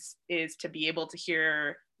is to be able to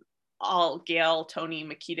hear all Gail, Tony,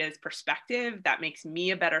 Makita's perspective. That makes me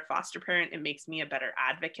a better foster parent. It makes me a better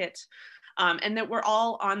advocate. And that we're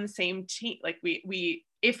all on the same team. Like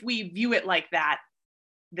if we view it like that,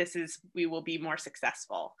 we will be more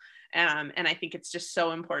successful. And I think it's just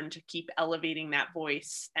so important to keep elevating that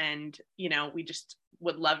voice. And, we just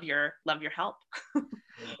would love your help.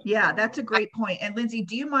 Yeah, that's a great point. And Lindsay,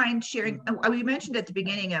 do you mind sharing, we mentioned at the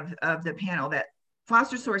beginning of the panel that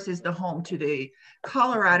Foster Source is the home to the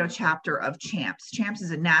Colorado chapter of CHAMPS. CHAMPS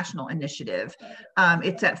is a national initiative.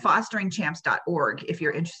 It's at fosteringchamps.org if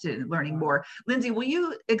you're interested in learning more. Lindsay, will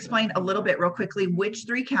you explain a little bit real quickly which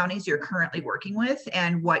 3 counties you're currently working with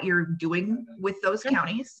and what you're doing with those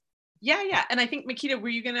counties? Yeah. And I think, Makita, were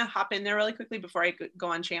you going to hop in there really quickly before I go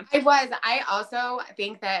on CHAMPS? I was. I also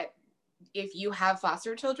think that if you have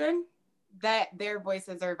foster children, that their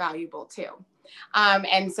voices are valuable too.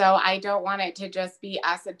 And so I don't want it to just be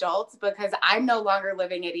us adults, because I'm no longer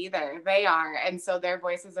living it either. They are. And so their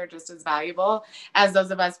voices are just as valuable as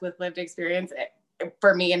those of us with lived experience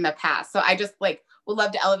for me in the past. So I just would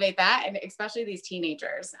love to elevate that. And especially these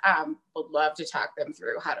teenagers, would love to talk them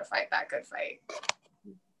through how to fight that good fight.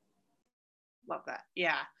 Love that.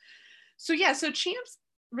 Yeah. So CHAMPS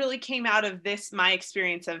really came out of my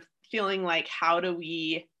experience of feeling like, how do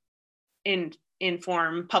we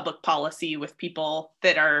inform public policy with people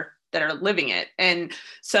that are living it? And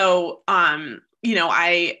so,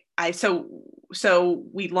 so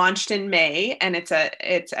we launched in May, and it's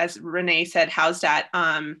as Renee said, housed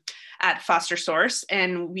at Foster Source.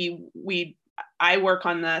 And I work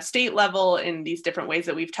on the state level in these different ways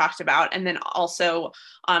that we've talked about. And then also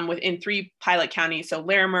within 3 pilot counties, so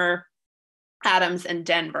Larimer, Adams, and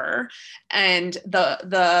Denver. And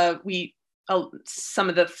some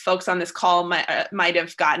of the folks on this call might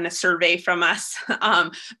have gotten a survey from us.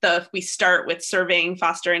 We start with surveying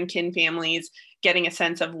foster and kin families, getting a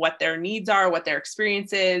sense of what their needs are, what their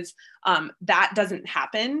experience is. That hasn't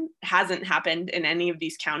happened in any of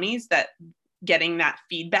these counties, that getting that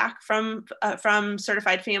feedback from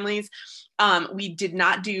certified families. We did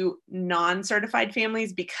not do non-certified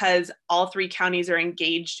families because all 3 counties are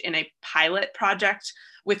engaged in a pilot project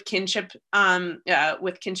with kinship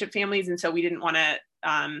families, and so we didn't want to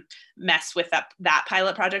mess with that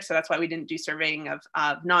pilot project. So that's why we didn't do surveying of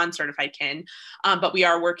non-certified kin, but we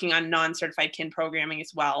are working on non-certified kin programming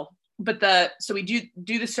as well. But so we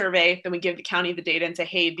do the survey, then we give the county the data and say,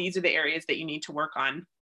 hey, these are the areas that you need to work on.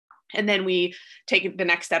 And then we take the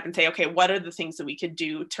next step and say, okay, what are the things that we could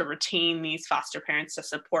do to retain these foster parents, to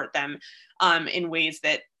support them in ways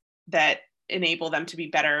that enable them to be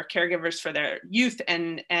better caregivers for their youth,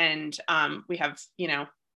 and we have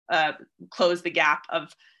closed the gap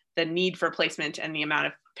of the need for placement and the amount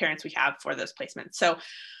of parents we have for those placements. So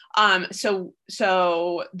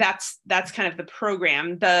that's kind of the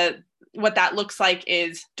program. What that looks like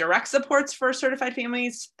is direct supports for certified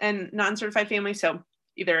families and non-certified families. So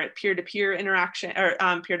either peer-to-peer interaction or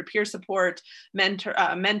peer-to-peer support,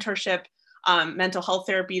 mentorship, mental health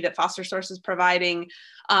therapy that Foster Source is providing.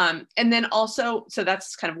 And then also, so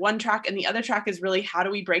that's kind of one track. And the other track is really, how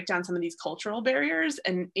do we break down some of these cultural barriers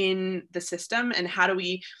and in the system, and how do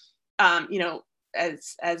we,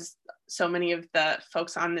 as so many of the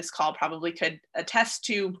folks on this call probably could attest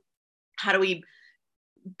to, how do we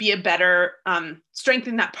be a better,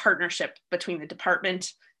 strengthen that partnership between the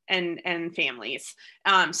department and families,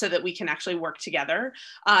 so that we can actually work together.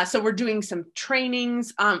 So we're doing some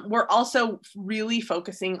trainings. We're also really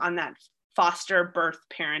focusing on that foster birth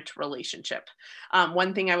parent relationship.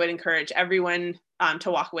 One thing I would encourage everyone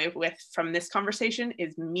to walk away with from this conversation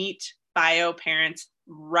is meet bio parents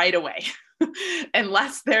right away.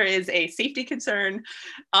 Unless there is a safety concern,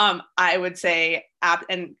 I would say,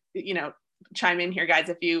 and chime in here, guys,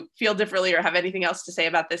 if you feel differently or have anything else to say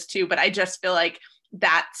about this too, but I just feel like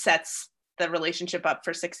that sets the relationship up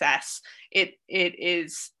for success. It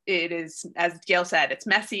is, as Gail said, it's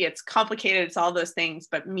messy, it's complicated, it's all those things,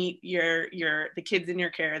 but meet the kids in your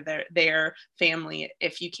care, their family,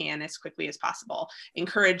 if you can, as quickly as possible.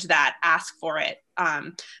 Encourage that, ask for it.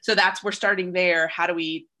 So we're starting there. How do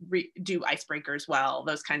we do icebreakers well,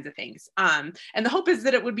 those kinds of things. And the hope is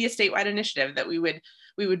that it would be a statewide initiative, that we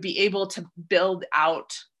would be able to build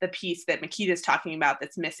out the piece that Makita is talking about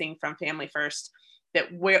that's missing from Family First, that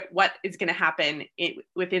what is going to happen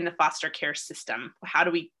within the foster care system. How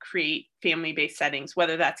do we create family-based settings,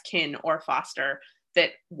 whether that's kin or foster,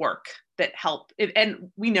 that work, that help? And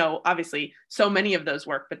we know, obviously, so many of those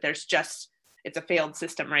work, but it's a failed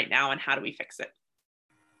system right now, and how do we fix it?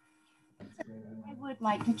 I would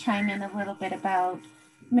like to chime in a little bit about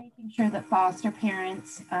making sure that foster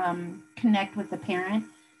parents connect with the parent.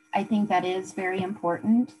 I think that is very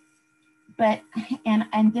important. But,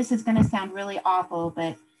 and this is going to sound really awful,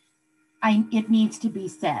 but it needs to be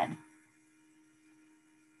said.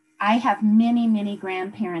 I have many, many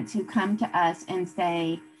grandparents who come to us and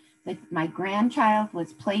say that my grandchild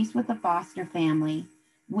was placed with a foster family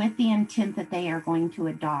with the intent that they are going to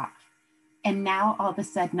adopt. And now all of a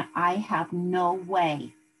sudden I have no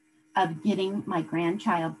way of getting my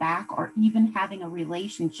grandchild back, or even having a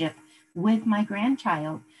relationship with my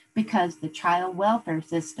grandchild, because the child welfare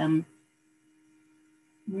system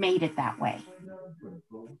made it that way.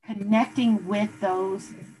 Connecting with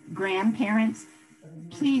those grandparents,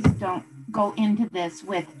 please don't go into this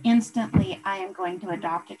with instantly, I am going to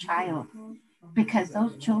adopt a child, because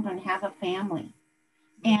those children have a family,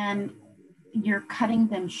 and you're cutting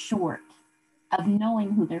them short of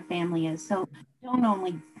knowing who their family is. So don't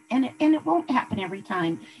only, and it won't happen every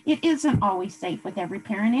time. It isn't always safe with every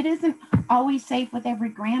parent. It isn't always safe with every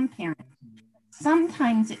grandparent.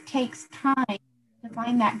 Sometimes it takes time to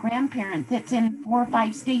find that grandparent that's in 4 or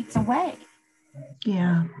 5 states away.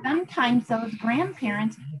 Yeah. Sometimes those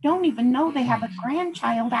grandparents don't even know they have a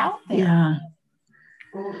grandchild out there. Yeah.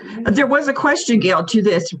 There was a question, Gail, to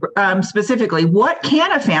this specifically. What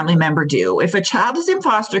can a family member do if a child is in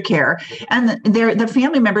foster care and the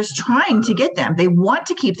family member is trying to get them? They want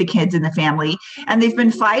to keep the kids in the family, and they've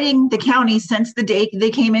been fighting the county since the day they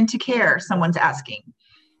came into care. Someone's asking,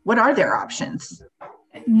 what are their options?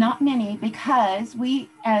 Not many, because we,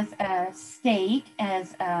 as a state,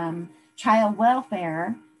 as child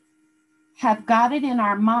welfare, have got it in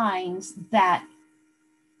our minds that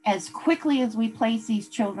as quickly as we place these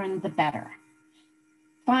children, the better.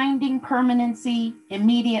 Finding permanency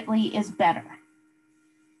immediately is better.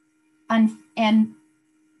 And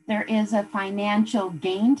there is a financial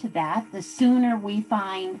gain to that. The sooner we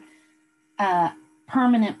find a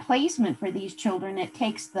permanent placement for these children, it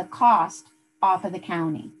takes the cost off of the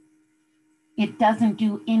county. It doesn't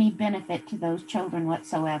do any benefit to those children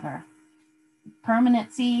whatsoever.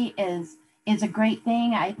 Permanency is a great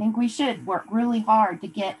thing. I think we should work really hard to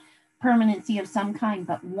get permanency of some kind.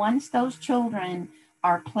 But once those children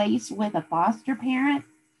are placed with a foster parent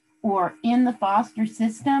or in the foster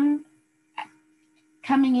system,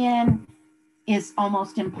 coming in is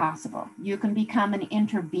almost impossible. You can become an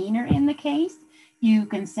intervener in the case. You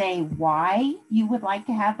can say why you would like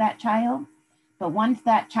to have that child. But once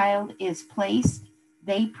that child is placed,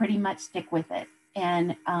 they pretty much stick with it.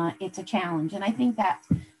 And it's a challenge. And I think that's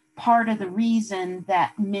part of the reason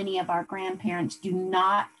that many of our grandparents do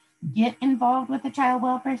not get involved with the child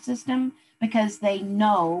welfare system, because they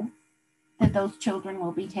know that those children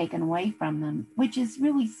will be taken away from them, which is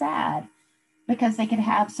really sad, because they could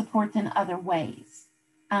have supports in other ways.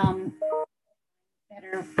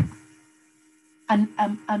 better,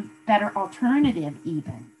 a better alternative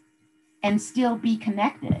even, and still be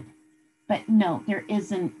connected. But no, there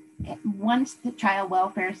isn't. Once the child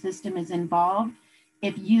welfare system is involved,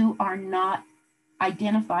 if you are not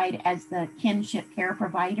identified as the kinship care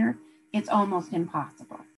provider, it's almost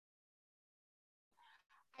impossible.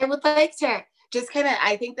 I would like to just kind of,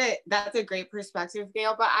 I think that that's a great perspective,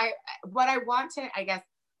 Gail, but what I want to, I guess,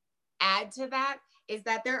 add to that is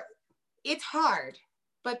that it's hard,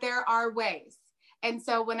 but there are ways. And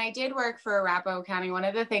so when I did work for Arapahoe County, one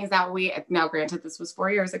of the things that now granted this was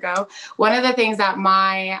 4 years ago, one of the things that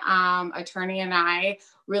my attorney and I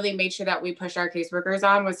really made sure that we pushed our caseworkers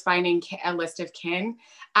on was finding a list of kin,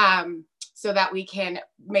 so that we can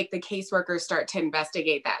make the caseworkers start to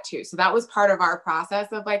investigate that too. So that was part of our process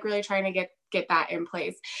of like really trying to get that in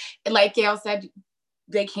place. Like Gail said,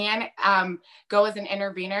 they can go as an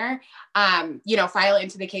intervener, file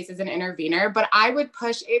into the case as an intervener. But I would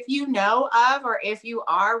push, if you know of, or if you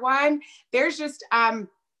are one, there's just,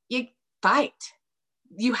 you fight.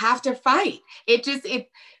 You have to fight.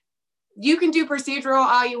 You can do procedural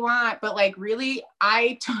all you want, but like really,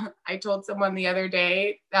 I told someone the other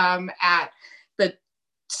day at the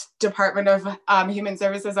Department of Human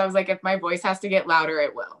Services, I was like, if my voice has to get louder,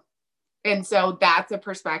 it will. And so that's a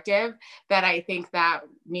perspective that I think that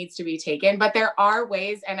needs to be taken. But there are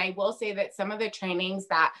ways, and I will say that some of the trainings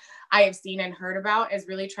that I have seen and heard about is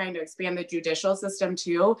really trying to expand the judicial system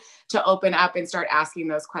too, to open up and start asking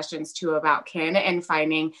those questions too about kin and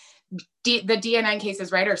finding the DNN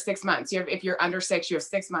cases, right, are 6 months. If you're under 6, you have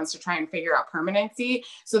 6 months to try and figure out permanency.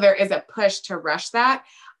 So there is a push to rush that.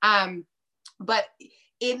 But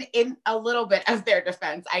in a little bit of their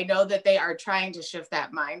defense, I know that they are trying to shift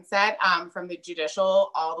that mindset from the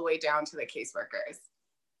judicial all the way down to the caseworkers.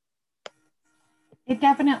 It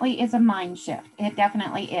definitely is a mind shift. It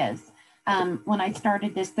definitely is. When I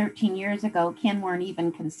started this 13 years ago, kin weren't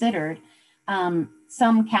even considered.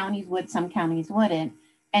 Some counties would, some counties wouldn't.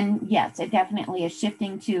 And yes, it definitely is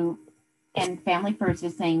shifting to, and Family First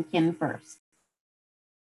is saying kin first.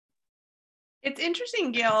 It's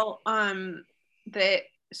interesting, Gail,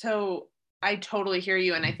 so I totally hear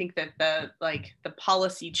you. And I think that the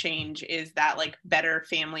policy change is that like better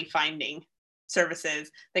family finding services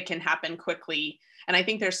that can happen quickly. And I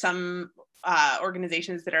think there's some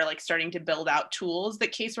organizations that are like starting to build out tools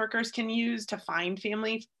that caseworkers can use to find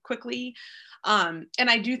family quickly. And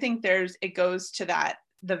I do think it goes to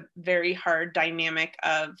the very hard dynamic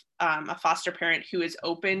of a foster parent who is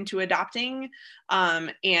open to adopting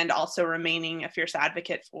and also remaining a fierce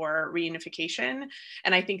advocate for reunification.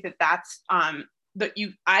 And I think that's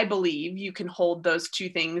I believe you can hold those two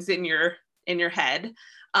things in your head.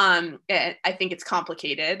 And I think it's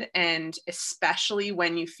complicated, and especially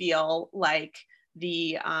when you feel like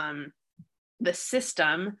the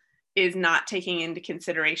system is not taking into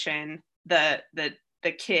consideration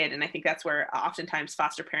the kid. And I think that's where oftentimes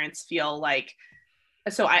foster parents feel like,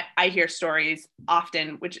 so I hear stories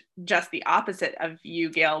often, which just the opposite of you,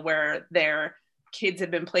 Gail, where their kids have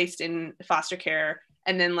been placed in foster care.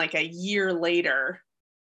 And then like a year later,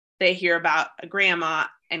 they hear about a grandma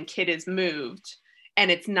and kid is moved, and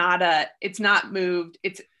it's not moved.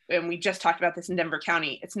 And we just talked about this in Denver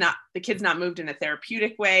County. The kid's not moved in a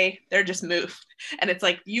therapeutic way. They're just moved. And it's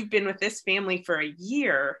like, you've been with this family for a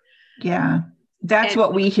year. Yeah. That's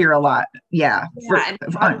what we hear a lot. Yeah.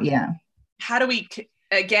 How do we,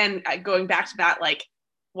 again, going back to that, like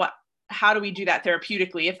how do we do that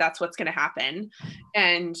therapeutically if that's what's going to happen?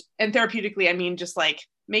 And therapeutically, I mean, just like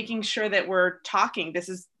making sure that we're talking,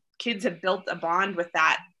 kids have built a bond with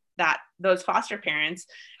those foster parents.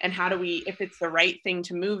 And how do we, if it's the right thing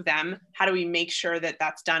to move them, how do we make sure that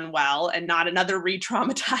that's done well and not another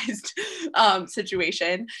re-traumatized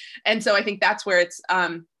situation? And so I think that's where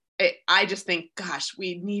I just think, gosh,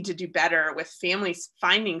 we need to do better with families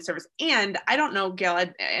finding service. And I don't know, Gail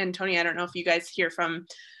and Tony, I don't know if you guys hear from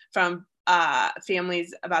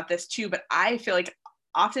families about this too, but I feel like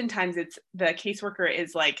oftentimes it's the caseworker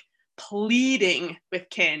is like pleading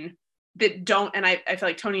with kin that don't, and I feel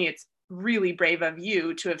like, Tony, it's really brave of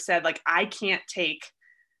you to have said, like, I can't take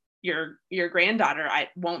your granddaughter. I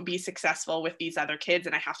won't be successful with these other kids,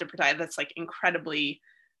 and I have to protect. That's like incredibly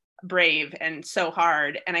brave and so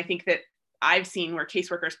hard. And I think that I've seen where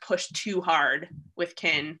caseworkers push too hard with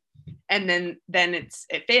kin, and then it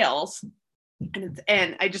fails.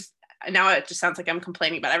 And now it just sounds like I'm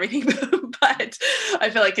complaining about everything, but I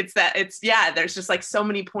feel like there's just like so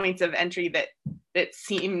many points of entry that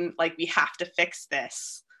seem like we have to fix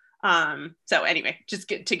this. So anyway, just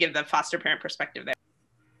to give the foster parent perspective there.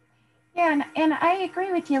 Yeah, and I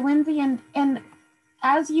agree with you, Lindsay, and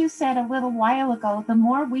as you said a little while ago, the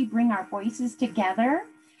more we bring our voices together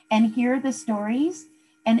and hear the stories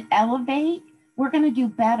and elevate, we're going to do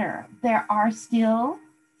better. There are still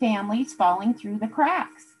families falling through the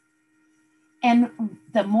cracks. And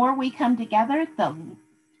the more we come together, the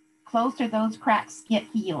closer those cracks get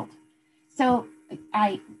healed. So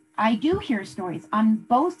I do hear stories on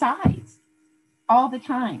both sides all the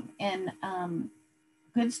time. And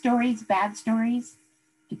good stories, bad stories,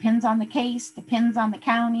 depends on the case, depends on the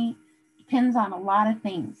county, depends on a lot of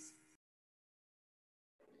things.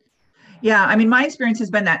 Yeah, I mean, my experience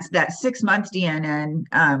has been that 6 months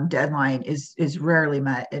DNN deadline is rarely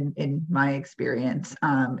met in my experience.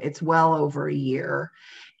 It's well over a year,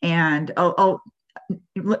 and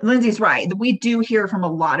Lindsay's right. We do hear from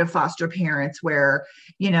a lot of foster parents where,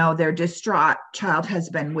 their distraught child has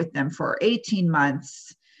been with them for 18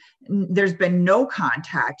 months. There's been no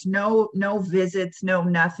contact, no visits, no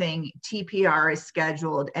nothing. TPR is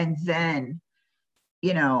scheduled, and then,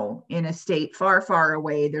 in a state far, far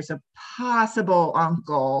away, there's a possible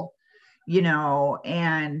uncle,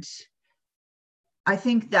 and I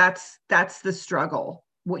think that's the struggle.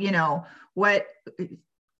 What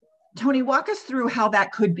Tony, walk us through how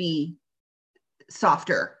that could be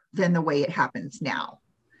softer than the way it happens now.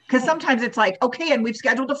 Because sometimes it's like, okay, and we've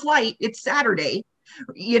scheduled a flight, it's Saturday,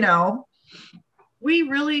 We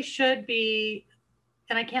really should be,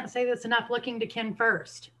 and I can't say this enough, looking to kin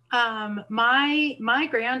first. My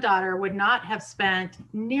granddaughter would not have spent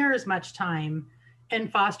near as much time in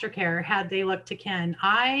foster care had they looked to kin.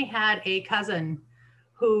 I had a cousin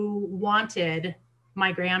who wanted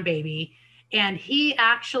my grandbaby, and he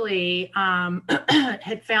actually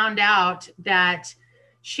had found out that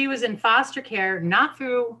she was in foster care, not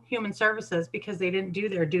through Human Services because they didn't do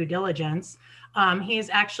their due diligence. He's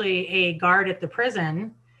actually a guard at the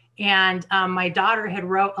prison. And my daughter had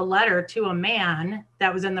wrote a letter to a man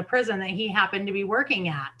that was in the prison that he happened to be working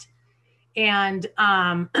at. And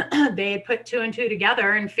they had put 2 and 2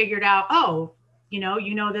 together and figured out, oh, you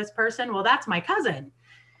know this person? Well, that's my cousin.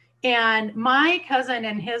 And my cousin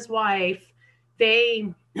and his wife,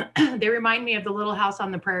 they remind me of the Little House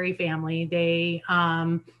on the Prairie family. They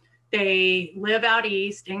live out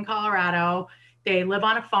east in Colorado. They live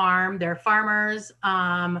on a farm. They're farmers.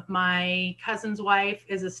 My cousin's wife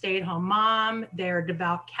is a stay-at-home mom. They're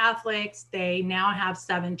devout Catholics. They now have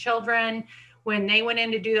 7 children. When they went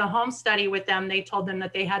in to do the home study with them, they told them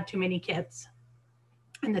that they had too many kids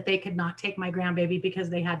and that they could not take my grandbaby because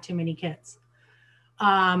they had too many kids.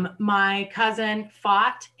 My cousin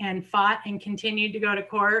fought and continued to go to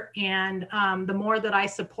court. And the more that I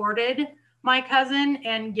supported my cousin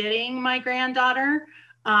and getting my granddaughter,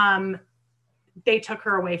 they took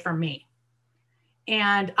her away from me.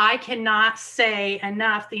 And I cannot say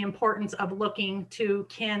enough the importance of looking to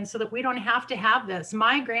kin so that we don't have to have this.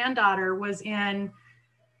 My granddaughter was in,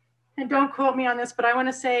 and don't quote me on this, but I want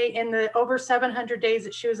to say in the over 700 days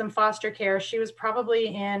that she was in foster care, she was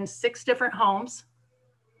probably in 6 different homes.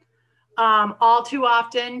 All too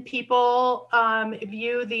often people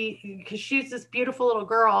view because she's this beautiful little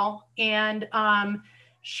girl, and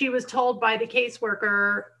she was told by the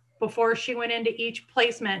caseworker before she went into each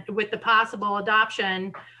placement with the possible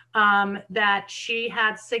adoption that she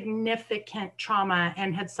had significant trauma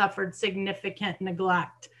and had suffered significant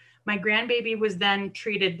neglect. My grandbaby was then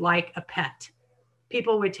treated like a pet.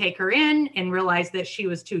 People would take her in and realize that she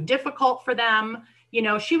was too difficult for them.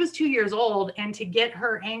 She was 2 years old, and to get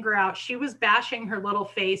her anger out, she was bashing her little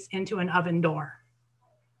face into an oven door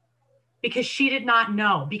because she did not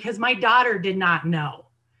know, because my daughter did not know.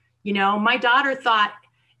 My daughter thought,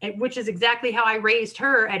 which is exactly how I raised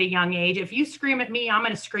her at a young age, if you scream at me, I'm going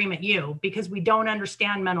to scream at you, because we don't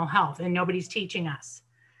understand mental health and nobody's teaching us.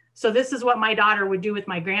 So this is what my daughter would do with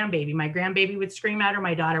my grandbaby. My grandbaby would scream at her.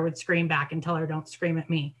 My daughter would scream back and tell her, don't scream at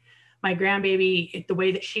me. My grandbaby, the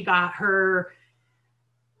way that she got her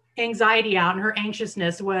anxiety out and her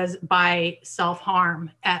anxiousness was by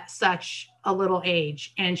self-harm at such a little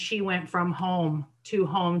age. And she went from home to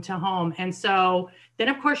home to home. And so then,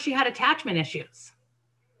 of course, she had attachment issues.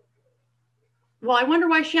 Well, I wonder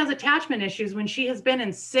why she has attachment issues when she has been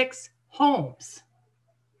in 6 homes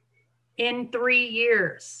in 3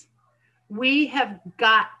 years. We have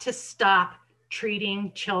got to stop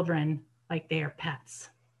treating children like they are pets.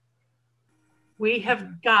 We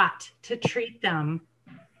have got to treat them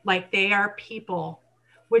like they are people,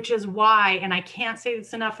 which is why, and I can't say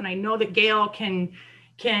this enough, and I know that Gail can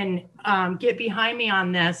get behind me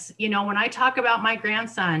on this. When I talk about my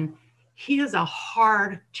grandson, he is a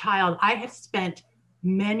hard child. I have spent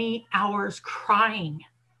many hours crying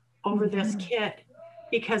over this kid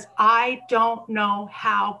because I don't know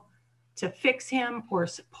how to fix him or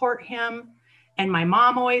support him. And my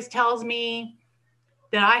mom always tells me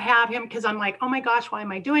that I have him because I'm like, oh my gosh, why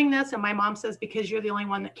am I doing this? And my mom says, because you're the only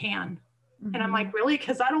one that can. Mm-hmm. And I'm like, really?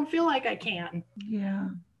 Because I don't feel like I can. Yeah.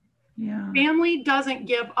 Yeah. Family doesn't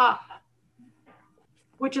give up,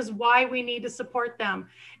 which is why we need to support them.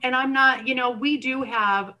 And I'm not, you know, we do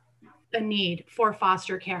have a need for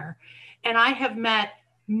foster care. And I have met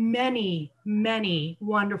many, many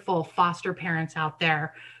wonderful foster parents out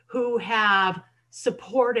there who have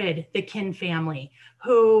supported the kin family,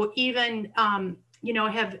 who even, you know,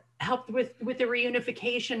 have helped with the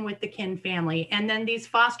reunification with the kin family. And then these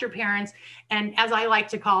foster parents, and as I like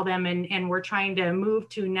to call them, and we're trying to move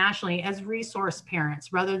to nationally, as resource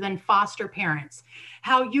parents rather than foster parents,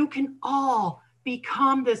 how you can all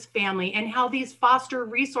become this family, and how these foster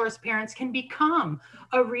resource parents can become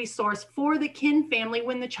a resource for the kin family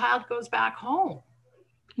when the child goes back home.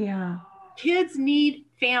 Yeah. Kids need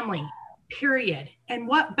family, period. And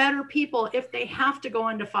what better people, if they have to go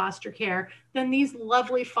into foster care, than these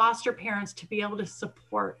lovely foster parents to be able to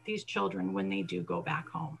support these children when they do go back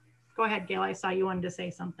home. Go ahead, Gail. I saw you wanted to say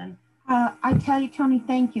something. I tell you, Tony,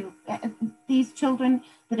 thank you. These children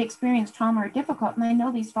that experience trauma are difficult, and I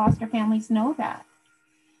know these foster families know that.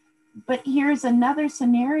 But here's another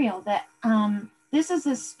scenario that this is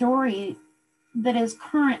a story that is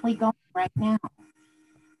currently going right now.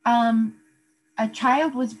 A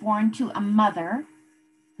child was born to a mother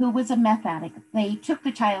who was a meth addict. They took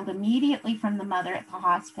the child immediately from the mother at the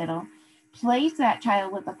hospital, placed that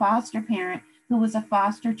child with a foster parent who was a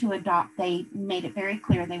foster to adopt. They made it very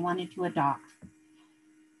clear they wanted to adopt.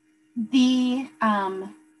 The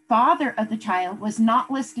father of the child was not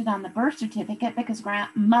listed on the birth certificate because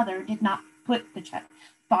grandmother did not put the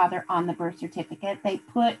father on the birth certificate.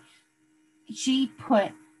 She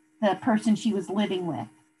put the person she was living with.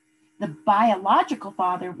 The biological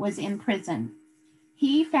father was in prison.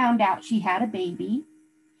 He found out she had a baby,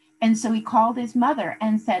 and so he called his mother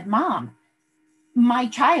and said, "Mom, my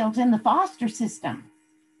child's in the foster system."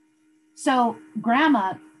 So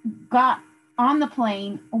grandma got on the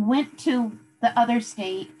plane, went to the other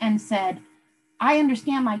state and said, "I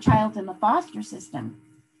understand my child's in the foster system."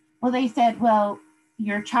 Well, they said, "Well,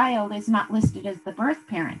 your child is not listed as the birth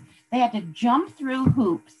parent." They had to jump through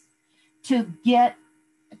hoops to get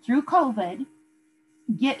through COVID,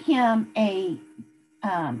 get him a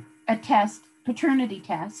test, paternity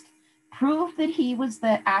test, prove that he was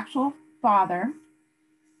the actual father.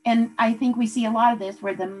 And I think we see a lot of this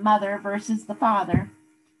where the mother versus the father,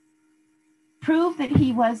 prove that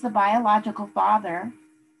he was the biological father.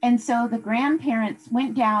 And so the grandparents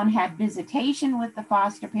went down, had visitation with the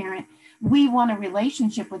foster parent. We want a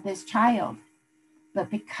relationship with this child. But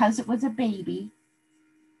because it was a baby,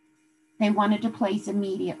 they wanted to place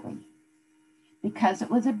immediately. Because it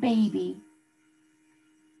was a baby,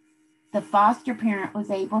 the foster parent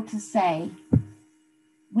was able to say,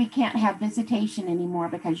 "We can't have visitation anymore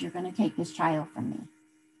because you're going to take this child from me."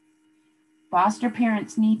 Foster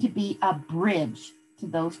parents need to be a bridge to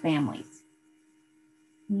those families,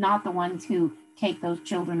 not the ones who take those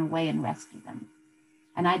children away and rescue them.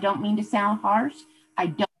 And I don't mean to sound harsh. I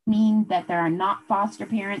don't mean that there are not foster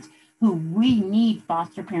parents who we need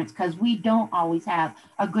foster parents, because we don't always have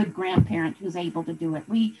a good grandparent who's able to do it.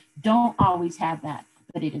 We don't always have that,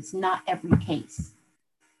 but it is not every case.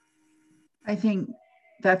 I think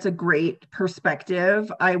that's a great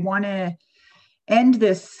perspective. I want to end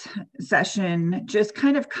this session just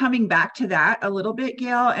kind of coming back to that a little bit,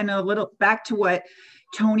 Gail, and a little back to what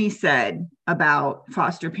Tony said about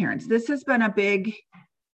foster parents. This has been a big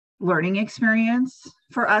learning experience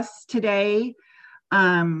for us today.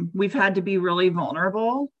 We've had to be really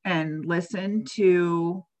vulnerable and listen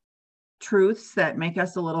to truths that make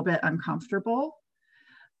us a little bit uncomfortable.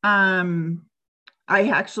 I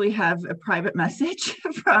actually have a private message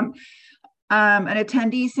from an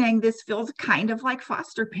attendee saying this feels kind of like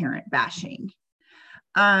foster parent bashing.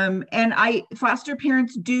 And foster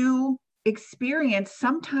parents do experience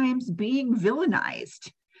sometimes being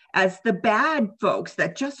villainized as the bad folks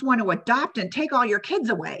that just want to adopt and take all your kids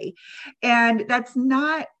away. And that's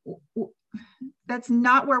not where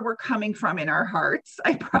we're coming from in our hearts.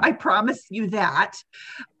 I promise you that.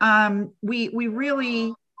 We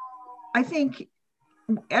really, I think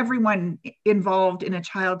everyone involved in a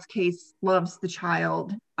child's case loves the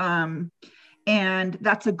child. And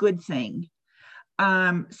that's a good thing.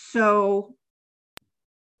 So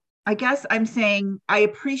I guess I'm saying I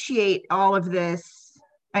appreciate all of this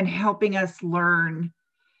and helping us learn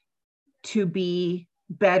to be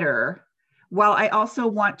better, while I also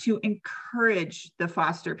want to encourage the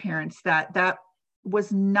foster parents that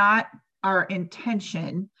was not our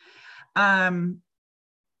intention.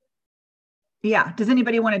 Yeah, does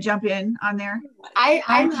anybody want to jump in on there?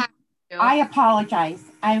 I'm happy to. I apologize.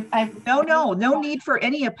 No need for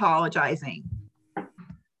any apologizing.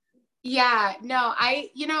 Yeah, no, I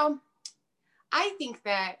think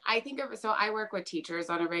of it. So I work with teachers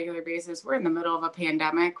on a regular basis. We're in the middle of a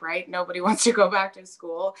pandemic, right? Nobody wants to go back to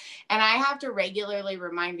school. And I have to regularly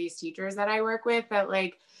remind these teachers that I work with that,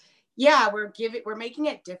 like, yeah, we're making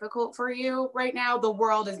it difficult for you right now. The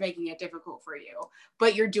world is making it difficult for you,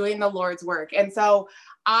 but you're doing the Lord's work. And so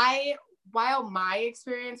while my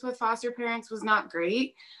experience with foster parents was not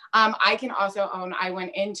great, I can also own I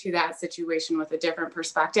went into that situation with a different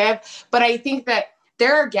perspective. But I think that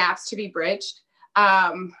there are gaps to be bridged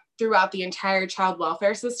throughout the entire child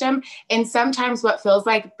welfare system. And sometimes what feels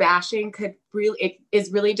like bashing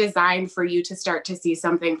is really designed for you to start to see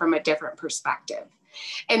something from a different perspective.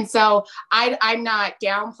 And so I'm not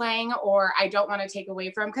downplaying, or I don't want to take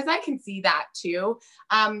away from, because I can see that too.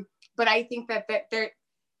 But I think that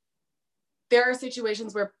there are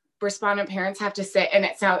situations where respondent parents have to sit, and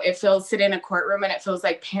sit in a courtroom and it feels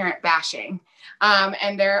like parent bashing.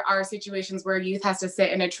 And there are situations where youth has to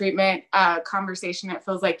sit in a treatment conversation that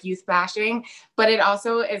feels like youth bashing, but it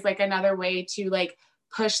also is like another way to like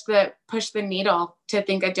push the needle to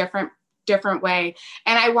think a different way.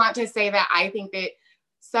 And I want to say that I think that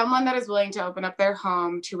someone that is willing to open up their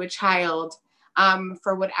home to a child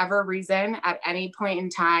for whatever reason at any point in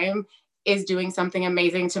time is doing something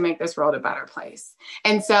amazing to make this world a better place.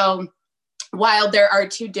 And so while there are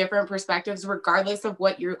two different perspectives, regardless of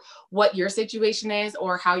what your situation is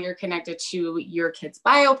or how you're connected to your kids'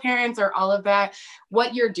 bio parents or all of that,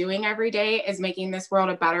 what you're doing every day is making this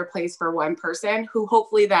world a better place for one person who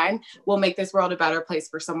hopefully then will make this world a better place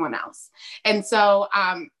for someone else. And so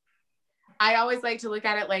I always like to look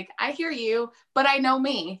at it like, I hear you, but I know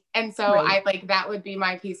me. And so Right. that would be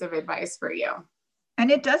my piece of advice for you. And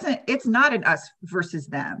it's not an us versus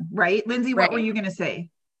them, right? Lindsay, what were you going to say?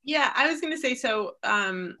 Yeah, I was going to say, so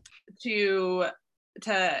to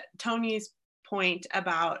Tony's point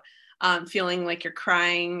about feeling like you're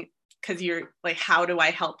crying because you're like, how do I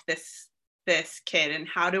help this kid, and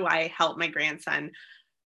how do I help my grandson?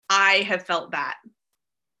 I have felt that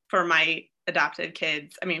for my adopted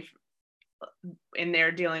kids. I mean, and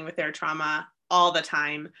they're dealing with their trauma all the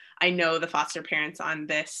time. I know the foster parents on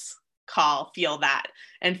this call feel that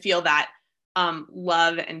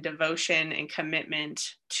love and devotion and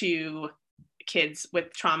commitment to kids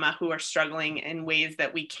with trauma who are struggling in ways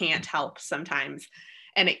that we can't help sometimes.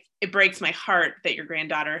 And it breaks my heart that your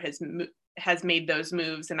granddaughter has made those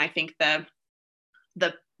moves. And I think the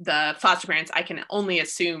foster parents, I can only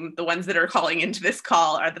assume the ones that are calling into this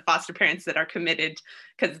call are the foster parents that are committed,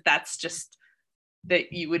 because that's just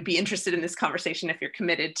that you would be interested in this conversation if you're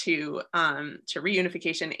committed to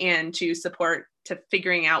reunification and to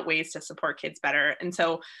figuring out ways to support kids better. And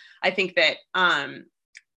so I think that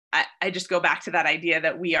I just go back to that idea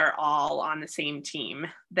that we are all on the same team,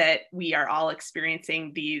 that we are all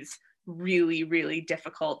experiencing these really, really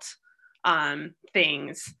difficult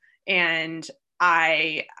things. And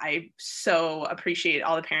I so appreciate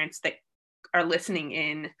all the parents that are listening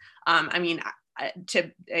in. I mean,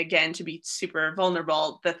 to be super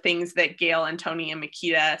vulnerable, the things that Gail and Tony and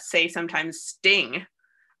Makita say sometimes sting.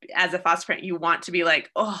 As a foster parent, you want to be like,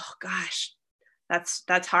 oh gosh,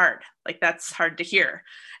 that's hard. Like, that's hard to hear.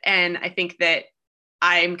 And I think that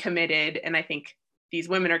I'm committed, and I think these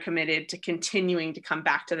women are committed to continuing to come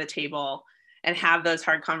back to the table and have those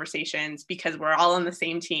hard conversations, because we're all on the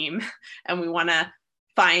same team and we want to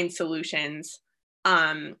find solutions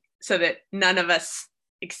so that none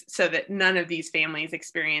of these families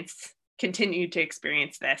continue to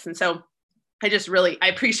experience this. And so I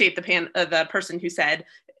appreciate the person who said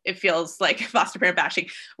it feels like foster parent bashing.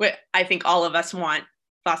 I think all of us want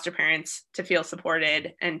foster parents to feel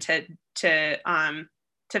supported and to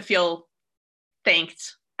feel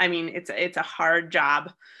thanked. I mean, it's a hard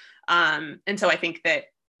job. And so I think that,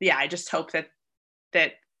 yeah, I just hope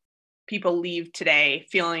that people leave today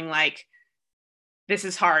feeling like this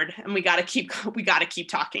is hard, and we got to keep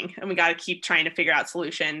talking, and we got to keep trying to figure out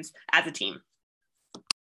solutions as a team.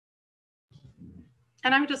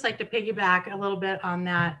 And I would just like to piggyback a little bit on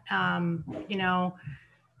that.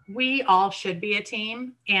 We all should be a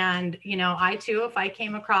team. And, I too, if I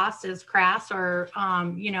came across as crass or,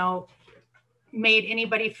 made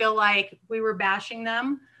anybody feel like we were bashing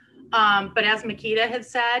them. But as Makita had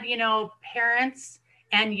said, parents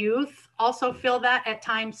and youth also feel that at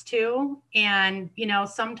times too. And,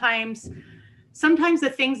 sometimes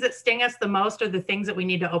the things that sting us the most are the things that we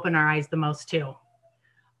need to open our eyes the most to.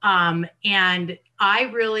 And I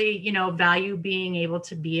really, value being able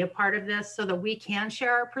to be a part of this so that we can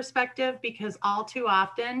share our perspective, because all too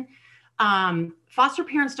often, foster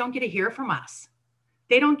parents don't get to hear from us.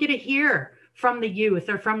 They don't get to hear from the youth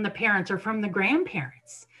or from the parents or from the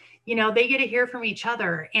grandparents. They get to hear from each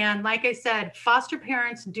other. And like I said, foster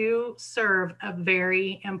parents do serve a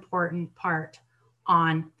very important part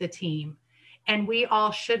on the team. And we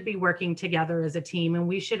all should be working together as a team, and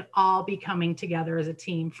we should all be coming together as a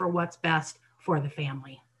team for what's best for the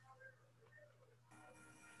family.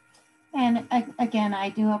 And again, I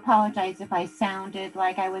do apologize if I sounded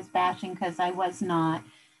like I was bashing, because I was not.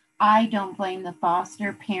 I don't blame the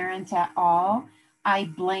foster parents at all. I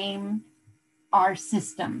blame our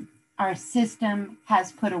system. Our system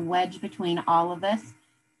has put a wedge between all of us.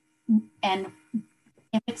 And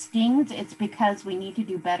if it stings, it's because we need to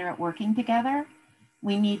do better at working together.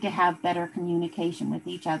 We need to have better communication with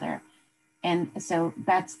each other. And so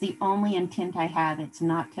that's the only intent I have. It's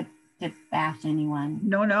not to bash anyone.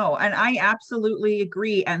 No. And I absolutely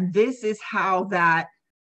agree. And this is how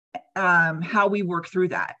we work through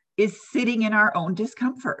that, is sitting in our own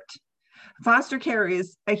discomfort. Foster care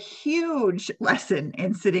is a huge lesson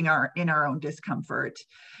in sitting in our own discomfort.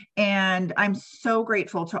 And I'm so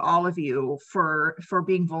grateful to all of you for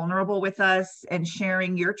being vulnerable with us and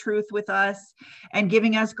sharing your truth with us and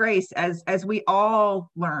giving us grace as we all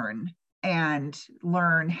learn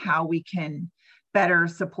how we can better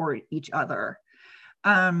support each other.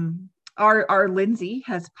 Our Lindsay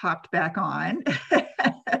has popped back on.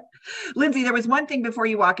 Lindsay, there was one thing before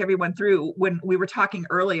you walk everyone through, when we were talking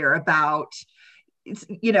earlier about,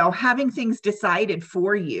 having things decided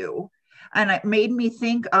for you. And it made me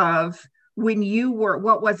think of when you were,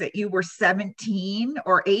 what was it? You were 17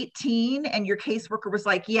 or 18 and your caseworker was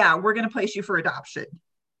like, yeah, we're going to place you for adoption.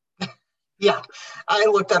 Yeah. I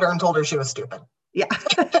looked at her and told her she was stupid. Yeah.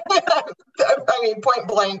 I mean, point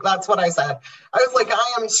blank, that's what I said. I was like,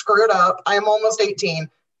 I am screwed up. I'm almost 18.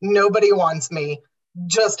 Nobody wants me.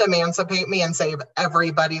 Just emancipate me and save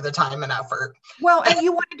everybody the time and effort. Well, and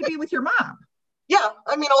you wanted to be with your mom. Yeah.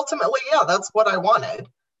 I mean, ultimately, yeah, that's what I wanted.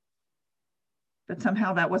 But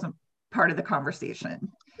somehow that wasn't part of the conversation.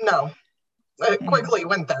 No. I quickly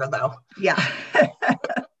went there, though. Yeah.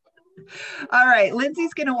 All right.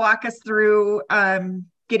 Lindsay's going to walk us through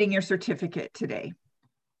getting your certificate today.